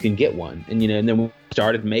you can get one. And and then we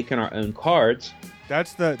started making our own cards.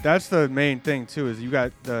 That's the main thing too. Is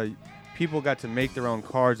people got to make their own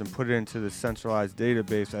cards and put it into the centralized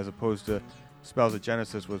database, as opposed to Spells of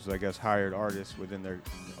Genesis was, I guess, hired artists within their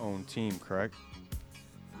own team. Correct?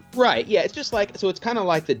 Right. Yeah. It's just like, so it's kind of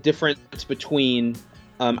like the difference between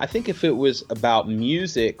I think if it was about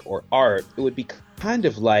music or art, it would be kind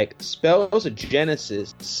of like Spells of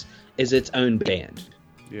Genesis is its own band.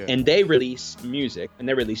 Yeah. And they release music and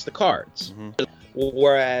they release the cards. Mm-hmm.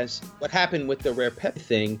 Whereas what happened with the Rare Pepe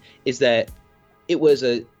thing is that it was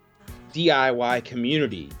a DIY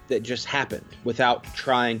community that just happened without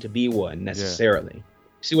trying to be one necessarily. Yeah.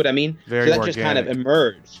 See what I mean? Very so that organic. Just kind of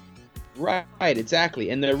emerged. Right, exactly.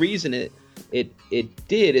 And the reason it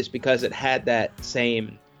did is because it had that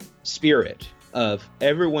same spirit of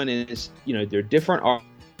everyone is, they're different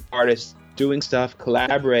artists doing stuff,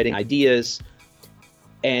 collaborating ideas,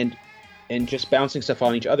 and just bouncing stuff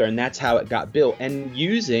on each other. And that's how it got built, and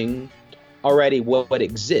using already what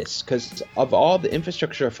exists because of all the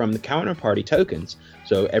infrastructure from the counterparty tokens.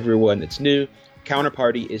 So everyone that's new,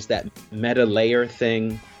 counterparty is that meta layer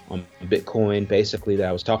thing on Bitcoin, basically, that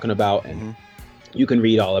I was talking about, and you can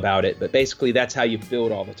read all about it. But basically, that's how you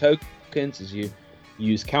build all the tokens, is you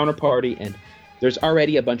use counterparty, and there's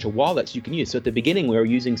already a bunch of wallets you can use. So at the beginning, we were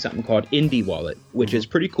using something called Indie Wallet, which is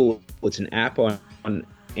pretty cool. It's an app on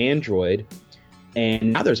Android,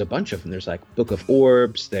 and now there's a bunch of them. There's like Book of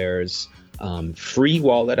Orbs, there's Free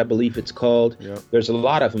Wallet, I believe it's called. Yep. There's a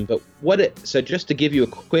lot of them. But so just to give you a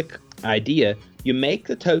quick idea, you make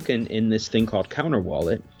the token in this thing called Counter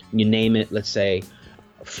Wallet. You name it, let's say,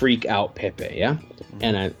 Freak Out Pepe, yeah?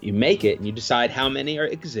 And you make it, and you decide how many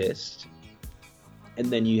exist, and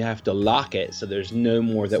then you have to lock it so there's no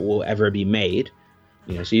more that will ever be made.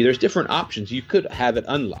 So there's different options. You could have it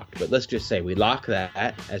unlocked, but let's just say we lock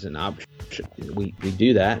that as an option. We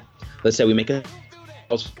do that. Let's say we make a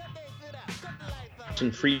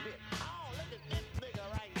Freak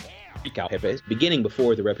Out Pepe. Beginning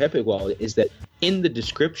before the Rare Pepe wallet is that in the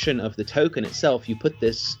description of the token itself, you put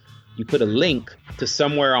a link to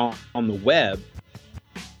somewhere on the web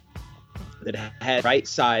that has right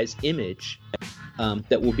size image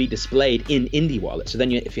that will be displayed in Indie Wallet. So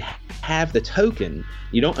then if you have the token,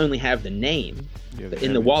 you don't only have the name, but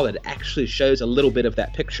in the wallet it actually shows a little bit of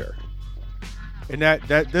that picture. And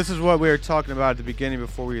that this is what we were talking about at the beginning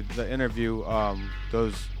before the interview.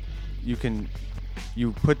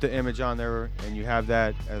 You put the image on there, and you have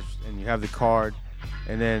that and you have the card,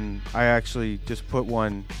 and then I actually just put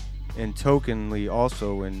one in Tokenly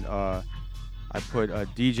also, and I put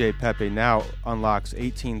DJ Pepe now unlocks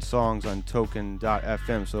 18 songs on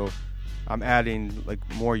Token.fm. So I'm adding like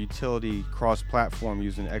more utility cross-platform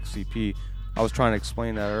using XCP. I was trying to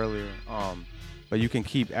explain that earlier, but you can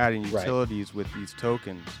keep adding utilities with these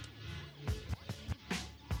tokens.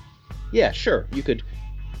 Yeah, sure. You could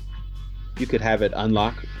have it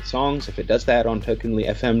unlock songs if it does that on Tokenly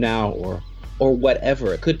FM now, or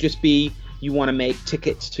whatever. It could just be you want to make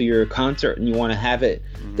tickets to your concert and you want to have it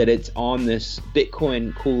that it's on this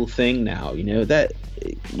Bitcoin cool thing now. That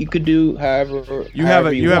you could do however you have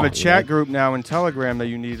a chat group now in Telegram that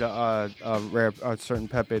you need a certain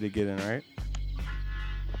Pepe to get in, right?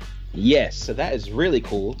 Yes, so that is really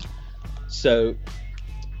cool. So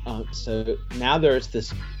now there's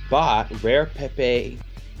this bot, Rare Pepe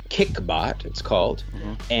Kickbot, it's called,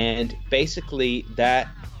 and basically that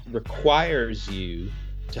requires you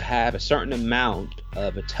to have a certain amount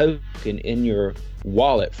of a token in your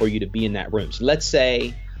wallet for you to be in that room. So let's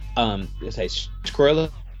say Skrilla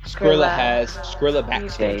has Skrilla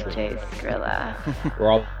backstage room,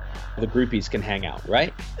 where all the groupies can hang out,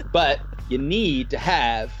 right? But you need to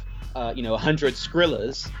have 100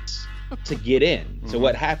 Skrillas to get in. So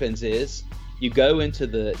what happens is you go into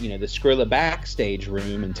the the Skrilla backstage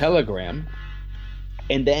room in Telegram,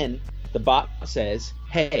 and then the bot says,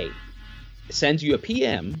 hey, sends you a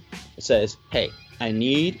PM. It says, hey, I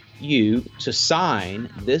need you to sign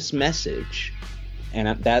this message,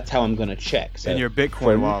 and that's how I'm going to check. So in your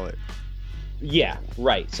Bitcoin wallet. Yeah,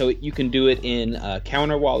 right. So you can do it in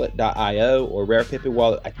counterwallet.io or Rare Pepe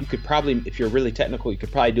wallet. You could probably, if you're really technical, you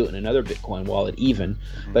could probably do it in another Bitcoin wallet even.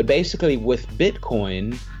 But basically with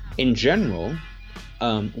Bitcoin in general,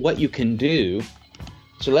 what you can do,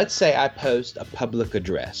 so let's say I post a public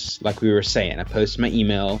address, like we were saying, I post my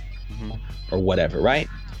email or whatever, right?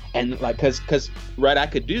 And like, cause I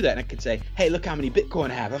could do that, and I could say, hey, look how many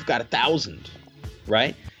Bitcoin I have. I've got 1,000,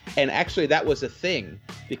 right? And actually that was a thing,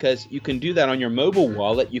 because you can do that on your mobile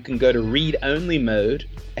wallet. You can go to read-only mode,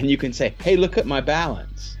 and you can say, hey, look at my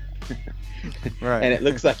balance. Right. And it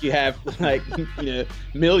looks like you have like,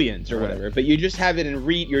 millions or whatever, but you just have it in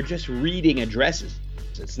you're just reading addresses.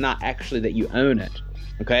 It's not actually that you own it.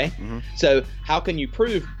 Okay. So how can you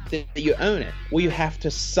prove that you own it? Well, you have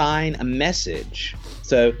to sign a message.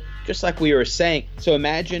 So just like we were saying, so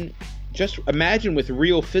imagine with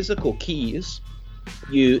real physical keys,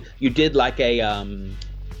 you did like a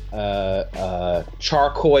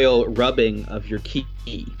charcoal rubbing of your key.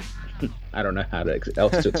 I don't know how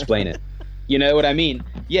else to explain it. You know what I mean?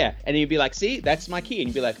 Yeah. And you'd be like, see, that's my key. And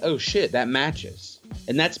you'd be like, oh shit, that matches.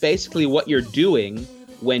 And that's basically what you're doing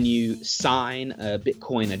when you sign a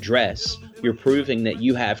Bitcoin address. You're proving that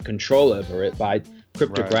you have control over it by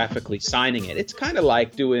cryptographically signing it. It's kind of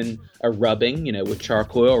like doing a rubbing, with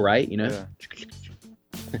charcoal, right? Yeah.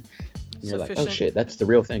 You're like, oh shit, that's the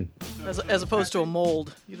real thing. As opposed to a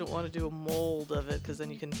mold. You don't want to do a mold of it because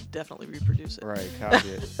then you can definitely reproduce it. Right, copy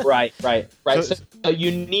it. right. So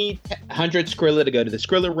you need 100 Skrilla to go to the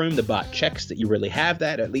Skrilla room. The bot checks that you really have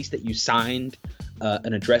that, or at least that you signed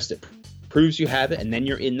an address that proves you have it, and then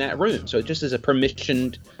you're in that room. So it just is a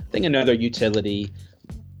permissioned thing, another utility.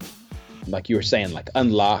 Like you were saying, like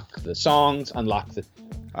unlock the songs, unlock the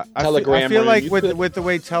Telegram. I feel like with the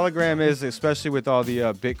way Telegram is, especially with all the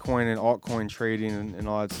Bitcoin and altcoin trading and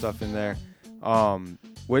all that stuff in there, I'm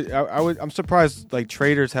surprised like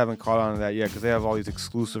traders haven't caught on to that yet because they have all these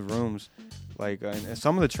exclusive rooms. Like and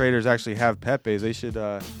some of the traders actually have Pepes. They should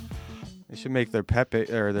make their Pepe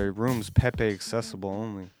or their rooms Pepe accessible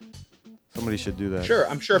only. Somebody should do that. Sure,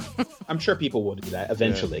 I'm sure people will do that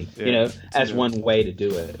eventually. Yeah, as one way to do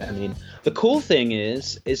it. I mean, the cool thing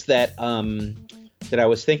is that that I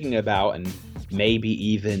was thinking about, and maybe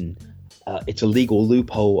even it's a legal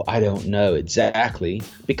loophole. I don't know exactly,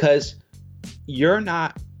 because you're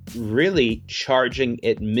not really charging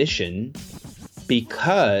admission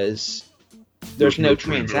because there's no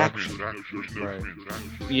transaction. Right.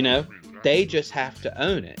 They just have to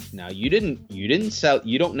own it. Now you didn't sell.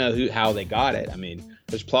 You don't know how they got it. I mean,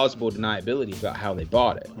 there's plausible deniability about how they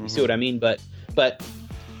bought it. You see what I mean? But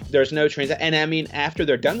there's no transaction. And I mean, after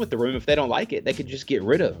they're done with the room, if they don't like it, they could just get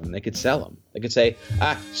rid of them. They could sell them. They could say,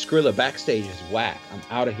 Skrilla backstage is whack. I'm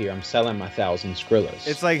out of here. I'm selling my 1,000 Skrillas.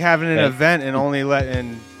 It's like having an event and only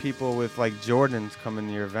letting people with like Jordans come in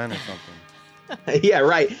your event or something. Yeah,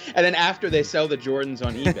 right. And then after they sell the Jordans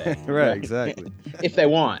on eBay, right? Exactly. If they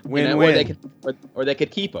want, win-win. or they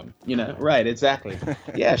could keep them. Right? Exactly.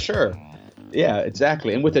 Yeah, sure. Yeah,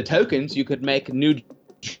 exactly. And with the tokens, you could make new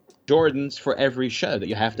Jordans for every show. That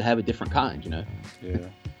you have to have a different kind. Yeah.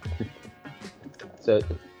 So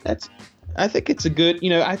I think it's a good.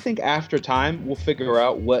 I think after time we'll figure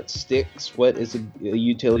out what sticks, what is a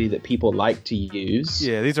utility that people like to use.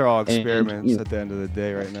 Yeah, these are all experiments at the end of the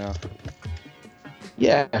day right now.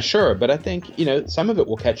 Yeah, sure. But I think, some of it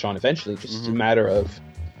will catch on eventually. Just a matter of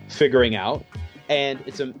figuring out. And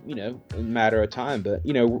it's a matter of time. But,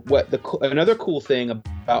 what another cool thing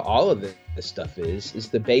about all of this stuff is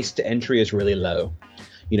the base to entry is really low.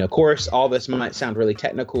 Of course, all this might sound really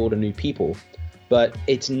technical to new people, but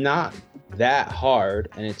it's not that hard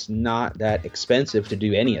and it's not that expensive to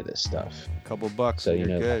do any of this stuff. A couple bucks, so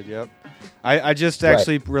you're good. Yep. I just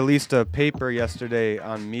actually released a paper yesterday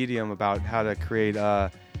on Medium about how to create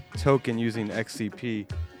a token using XCP.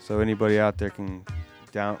 So anybody out there can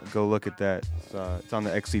go look at that. It's on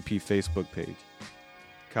the XCP Facebook page.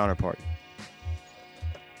 Counterparty.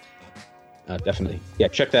 Definitely. Yeah,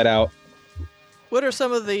 check that out. What are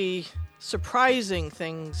some of the surprising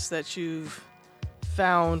things that you've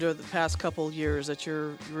found over the past couple years that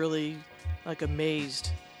you're really like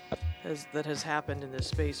amazed that has happened in this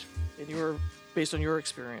space based on your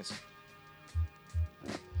experience?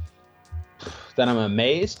 That I'm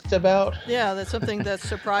amazed about? Yeah, that's something that's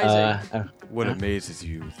surprising. What amazes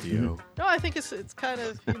you, Theo? No, I think it's kind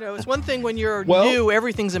of, it's one thing when you're new,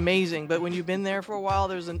 everything's amazing, but when you've been there for a while,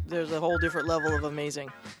 there's a whole different level of amazing.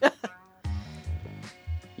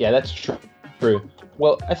 Yeah, that's true.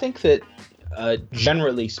 Well, I think that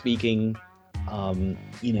generally speaking, 1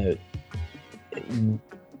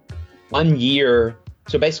 year,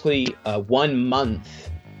 so basically 1 month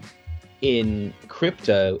in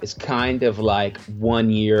crypto is kind of like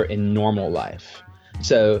 1 year in normal life.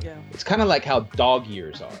 So it's kind of like how dog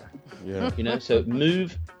years are. Yeah. So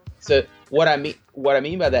what I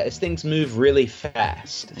mean by that is things move really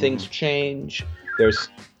fast. Things change. There's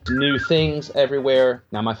new things everywhere.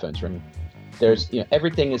 Now my phone's ringing. There's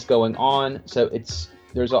everything is going on. So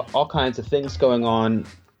there's all kinds of things going on,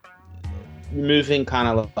 moving kind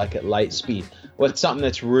of like at light speed. What's something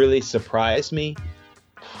that's really surprised me?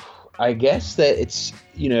 I guess that it's,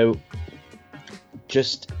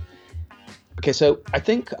 just okay. So I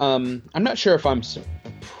think I'm not sure if I'm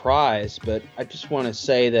surprised, but I just want to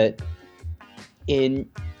say that in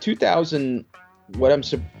 2000, what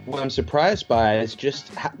I'm surprised by is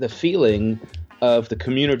just the feeling of the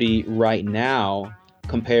community right now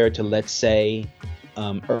compared to, let's say,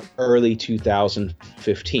 early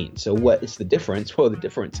 2015. So what is the difference? Well, the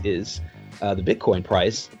difference is the Bitcoin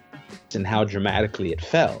price and how dramatically it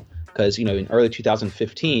fell. Because, in early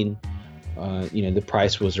 2015, the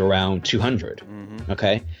price was around 200.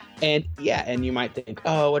 Okay. And you might think,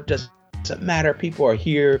 oh, it doesn't matter. People are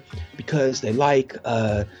here because they like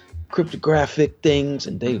cryptographic things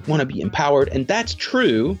and they want to be empowered. And that's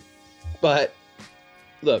true. But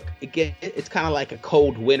look, it's kind of like a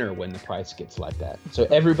cold winter when the price gets like that. So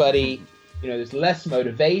everybody, there's less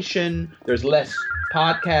motivation, there's less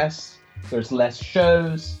podcasts, there's less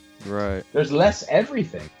shows, right? There's less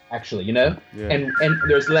everything, actually, Yeah. And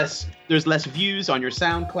there's less views on your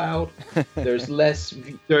SoundCloud. there's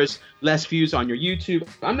less views on your YouTube.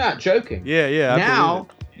 I'm not joking. Yeah. Now,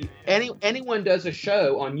 anyone does a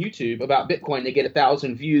show on YouTube about Bitcoin, they get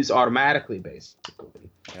 1,000 views automatically, basically.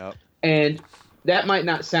 Yep. And that might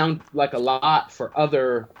not sound like a lot for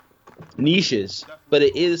other niches, but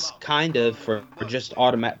it is kind of for just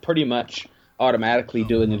pretty much automatically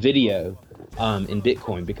doing a video in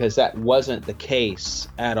Bitcoin, because that wasn't the case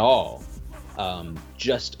at all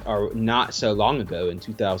not so long ago in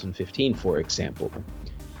 2015, for example.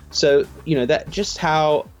 So, that just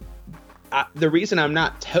how the reason I'm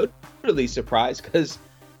not totally surprised, because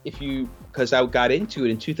I got into it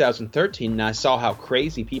in 2013 and I saw how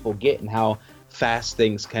crazy people get and how fast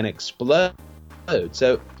things can explode.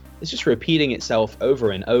 So it's just repeating itself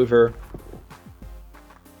over and over.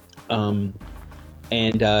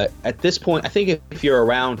 And at this point, I think if you're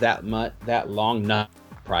around that long, nothing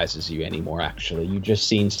surprises you anymore. Actually, you've just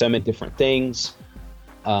seen so many different things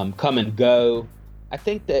come and go. I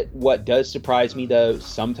think that what does surprise me, though,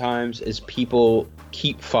 sometimes is people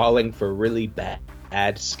keep falling for really bad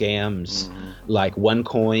scams, like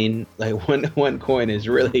OneCoin. Like OneCoin is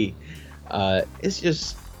really, it's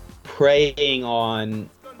just preying on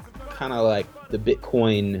kind of like the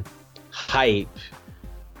Bitcoin hype,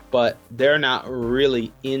 but they're not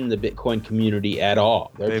really in the Bitcoin community at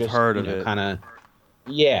all. They've just heard of it. Kind of,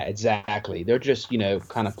 yeah, exactly. They're just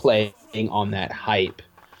kind of playing on that hype.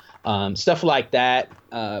 Stuff like that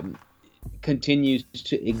continues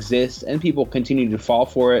to exist, and people continue to fall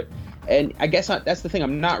for it. And I guess that's the thing.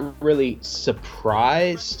 I'm not really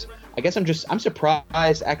surprised. I guess I'm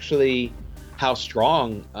surprised actually how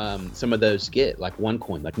strong some of those get, like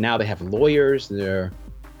OneCoin. Like now they have lawyers, they're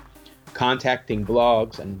contacting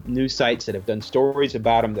blogs and news sites that have done stories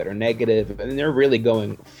about them that are negative, and they're really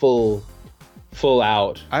going full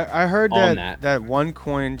out. I heard that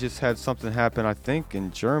OneCoin just had something happen, I think,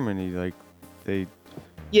 in Germany. Like they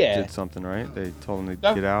did something, right? They told them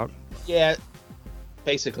to get out. Yeah.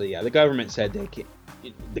 Basically, yeah. The government said the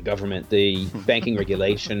banking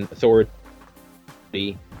regulation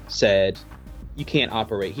authority said you can't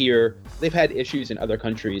operate here. They've had issues in other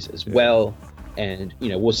countries as well, and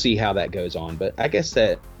we'll see how that goes on. But I guess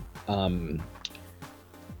that I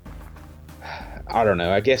don't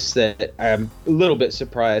know. I guess that I'm a little bit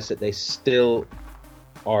surprised that they still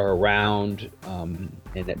are around and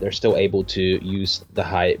that they're still able to use the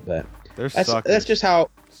hype. But that's just how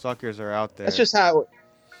suckers are out there. That's just how.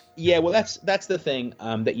 Yeah, well, that's the thing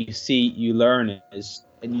that you learn is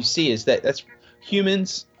that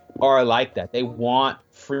humans are like that. They want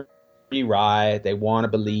free ride. They want to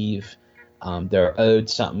believe they're owed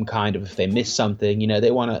something kind of. If they miss something,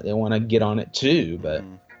 they want to get on it too. But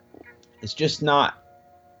it's just not.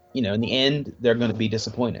 In the end, they're going to be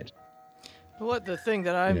disappointed. The thing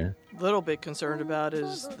that I'm a little bit concerned about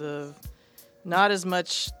is not as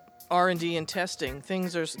much R&D and testing.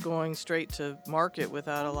 Things are going straight to market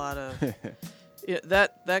without a lot of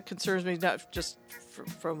that concerns me, not just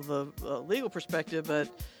from the legal perspective, but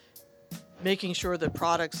making sure that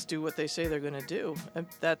products do what they say they're going to do. And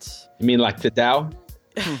that's, you mean like the DAO?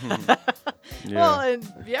 Well,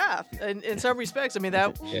 and in some respects, I mean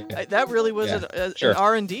that really was an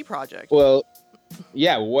R&D project. Well,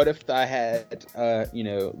 yeah. What if I had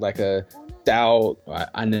like a DAO?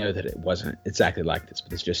 I know that it wasn't exactly like this,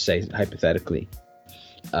 but let's just say hypothetically,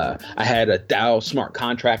 I had a DAO smart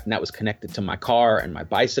contract, and that was connected to my car and my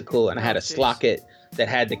bicycle, and I had a Slocket that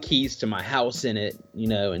had the keys to my house in it,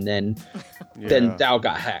 and then DAO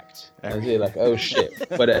got hacked. I was like, oh shit!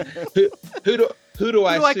 But who do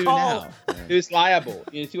I sue now? Who's liable?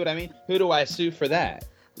 You see what I mean? Who do I sue for that?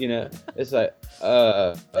 It's like,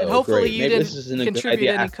 and hopefully great. you didn't contribute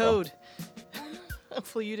any code.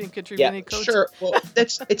 Hopefully you didn't contribute any code. Sure. Well,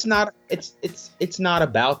 it's not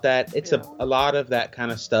about that. It's a lot of that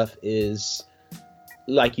kind of stuff is,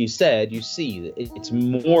 like you said, you see, it's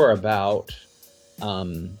more about,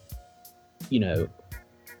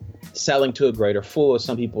 selling to a greater fool, as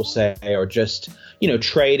some people say, or just,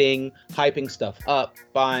 trading, hyping stuff up,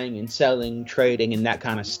 buying and selling, trading, and that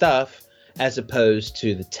kind of stuff, as opposed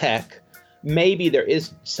to the tech, maybe there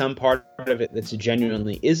is some part of it that's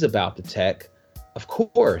genuinely is about the tech. Of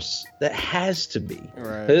course, that has to be.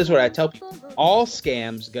 Right. This is what I tell people. All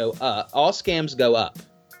scams go up. All scams go up.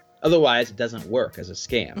 Otherwise, it doesn't work as a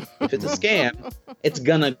scam. If it's a scam, it's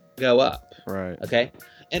gonna go up. Right. Okay?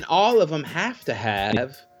 And all of them have to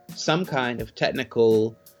have some kind of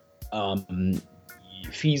technical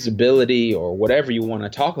feasibility or whatever you want to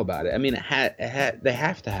talk about it. I mean, they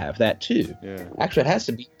have to have that too. Yeah. Actually, it has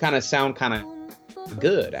to be sound kind of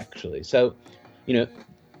good, actually. So,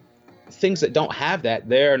 things that don't have that,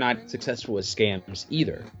 they're not successful as scams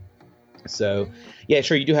either. So, yeah,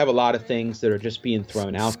 sure, you do have a lot of things that are just being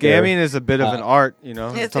thrown out there. Scamming is a bit of an art,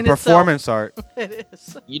 It's a in performance art. It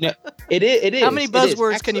is. It is. How many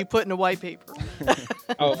buzzwords can you put in a white paper?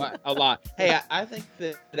 Oh, a lot. Hey, I think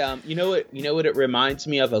that you know what it reminds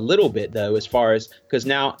me of a little bit though, as far as because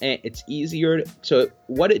now it's easier. So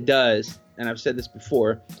what it does, and I've said this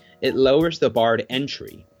before, it lowers the bar to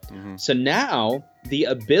entry. Mm-hmm. So now the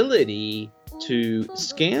ability to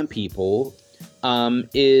scam people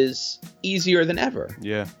is easier than ever.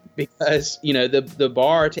 Yeah. Because the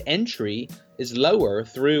bar to entry is lower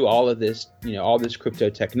through all of this all this crypto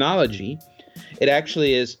technology. It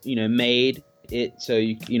actually is made it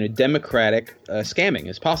so democratic scamming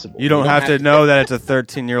is possible. You don't have to know that it's a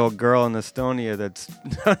 13-year-old girl in Estonia that's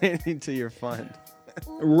donating to your fund.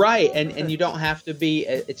 Right, and you don't have to be.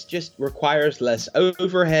 It just requires less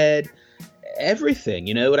overhead. Everything,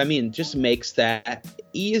 you know what I mean? It just makes that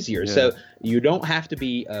easier. Yeah. So you don't have to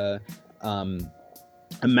be a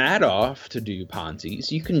Madoff to do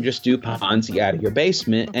Ponzi's. You can just do Ponzi out of your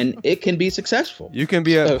basement, and it can be successable. You can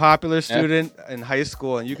be a popular student in high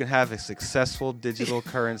school, and you can have a successful digital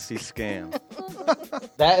currency scam.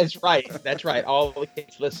 That is right. That's right. All the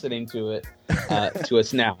kids listening to it, to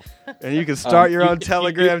us now. And you can start your own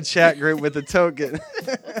Telegram chat group with a token.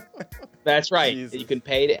 That's right. Jesus. You can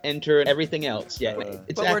pay to enter and everything else. Yeah, but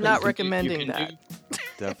we're not recommending that.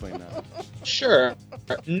 Definitely not. Sure.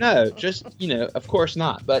 No, just, of course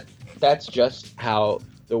not. But that's just how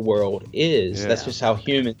the world is. Yeah. That's just how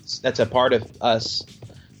humans, that's a part of us.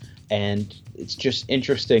 And it's just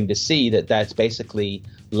interesting to see that that's basically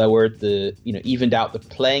lowered the, evened out the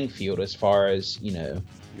playing field as far as,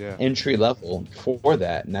 entry level for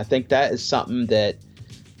that. And I think that is something that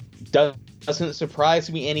doesn't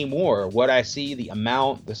surprise me anymore. What I see, the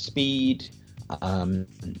amount, the speed,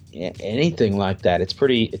 anything like that, it's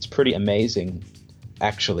pretty amazing,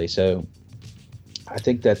 actually. So I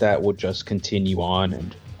think that will just continue on,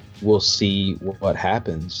 and we'll see what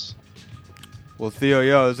happens. Well, Theo,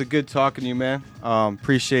 it was a good talking to you, man.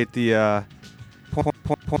 Appreciate the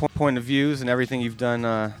point of views and everything you've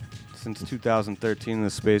done since 2013 in the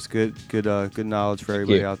space. Good knowledge for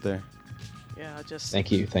everybody out there. Yeah,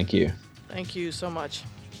 thank you. Thank you so much.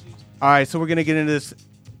 All right, so we're going to get into this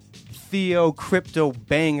Theo crypto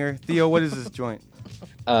banger. Theo, what is this joint?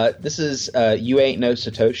 This is You Ain't No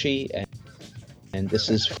Satoshi, and this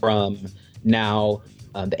is from now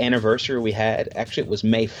the anniversary we had. Actually, it was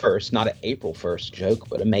May 1st, not an April 1st joke,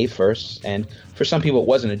 but a May 1st. And for some people, it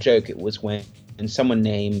wasn't a joke. It was when someone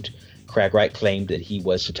named Craig Wright claimed that he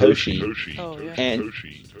was Satoshi. Oh, yeah. And,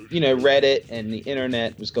 Reddit and the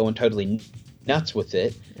internet was going totally nuts with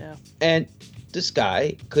it. Yeah. And this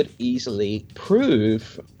guy could easily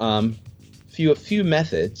prove a few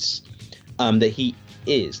methods that he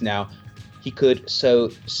is. Now, he could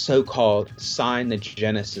so-called sign the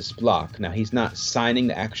Genesis block. Now, he's not signing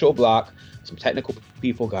the actual block. Some technical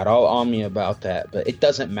people got all on me about that, but it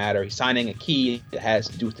doesn't matter. He's signing a key that has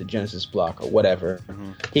to do with the Genesis block or whatever.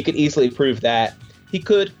 Mm-hmm. He could easily prove that. He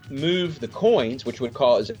could move the coins, which would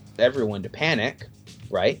cause everyone to panic,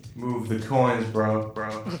 right? Move the coins, bro.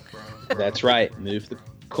 That's right. Move the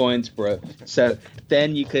coins, bro. So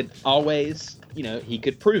then you could always, he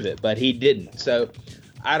could prove it, but he didn't. So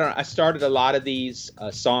I started a lot of these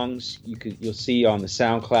songs you'll see on the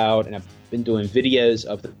SoundCloud, and I've been doing videos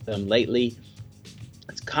of them lately.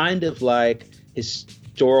 It's kind of like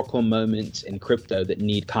historical moments in crypto that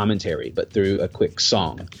need commentary, but through a quick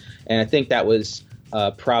song. And I think that was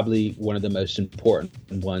probably one of the most important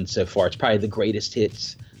ones so far. It's probably the greatest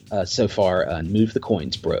hits so far. Move the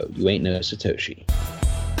coins, bro. You ain't no Satoshi.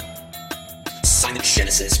 Sign the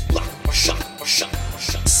Genesis block or shut or shut or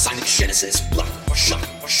shut. Sign the Genesis block or shut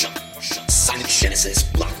or shut or shut. Sign the Genesis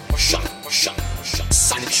block or shut or shut or shut.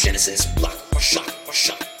 Sign the Genesis block or shut or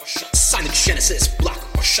shut or shut. Sign the Genesis block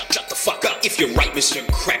or shut the fuck up. If you're right, Mr.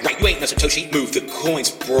 Crack, right, you ain't no Satoshi. Move the coins,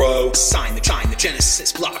 bro. Sign the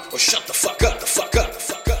Genesis block or shut the fuck up.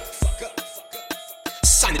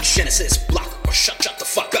 Sign the Genesis block or shut the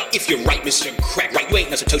fuck up. If you're right, Mr. Crack. Right, wait,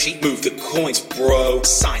 no Satoshi, move the coins, bro.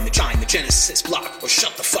 Sign the Genesis block, or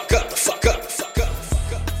shut the fuck up, the fuck up, the fuck up, the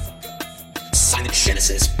fuck up, the fuck up. Sign the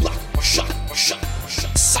Genesis block, or shut, or shut, or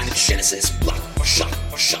shut. Sign the Genesis block, or shut,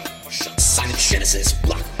 or shut, or shut. Sign the Genesis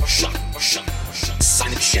block, or shut, or shut, or shut.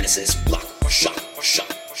 Sign the Genesis block, or shut, or shut,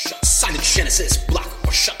 or shut. Sign the Genesis block,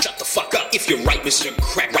 or shut the fuck up. If you're right, Mr.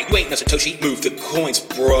 Crack. Right, wait, no Satoshi, move the coins,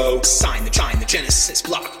 bro. Sign the Genesis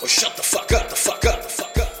block, or shut the fuck up, the fuck up, the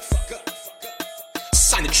fuck up, the fuck up, the fuck up.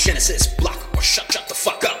 Sign the Genesis block, or shut the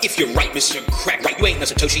fuck up. If you're right, Mr. Crack. Right, wait, no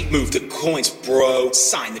Satoshi, move the coins, bro.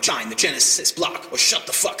 Sign the Genesis block, or shut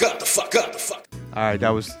the fuck up, the fuck up, the fuck up. All right, that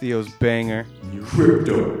was Theo's banger.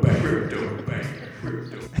 Crypto banger.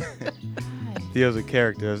 Theo's a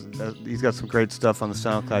character. He's got some great stuff on the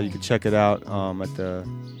SoundCloud. You can check it out at the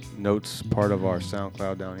notes part of our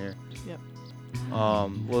SoundCloud down here. Yep.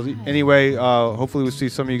 Well, anyway, hopefully we'll see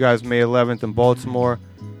some of you guys May 11th in Baltimore.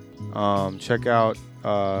 Check out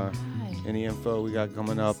any info we got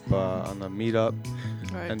coming up on the meetup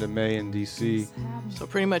end of May in DC. So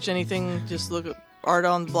pretty much anything, just look at art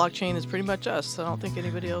on the blockchain is pretty much us. I don't think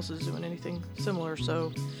anybody else is doing anything similar.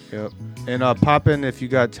 So. Yep. And pop in if you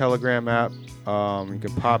got Telegram app. You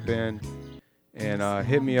can pop in and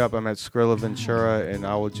hit me up. I'm at Skrilla Ventura, and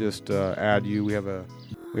I will just add you. We have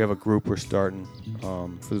a group we're starting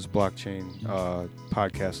for this blockchain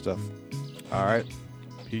podcast stuff. All right.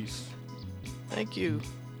 Peace. Thank you.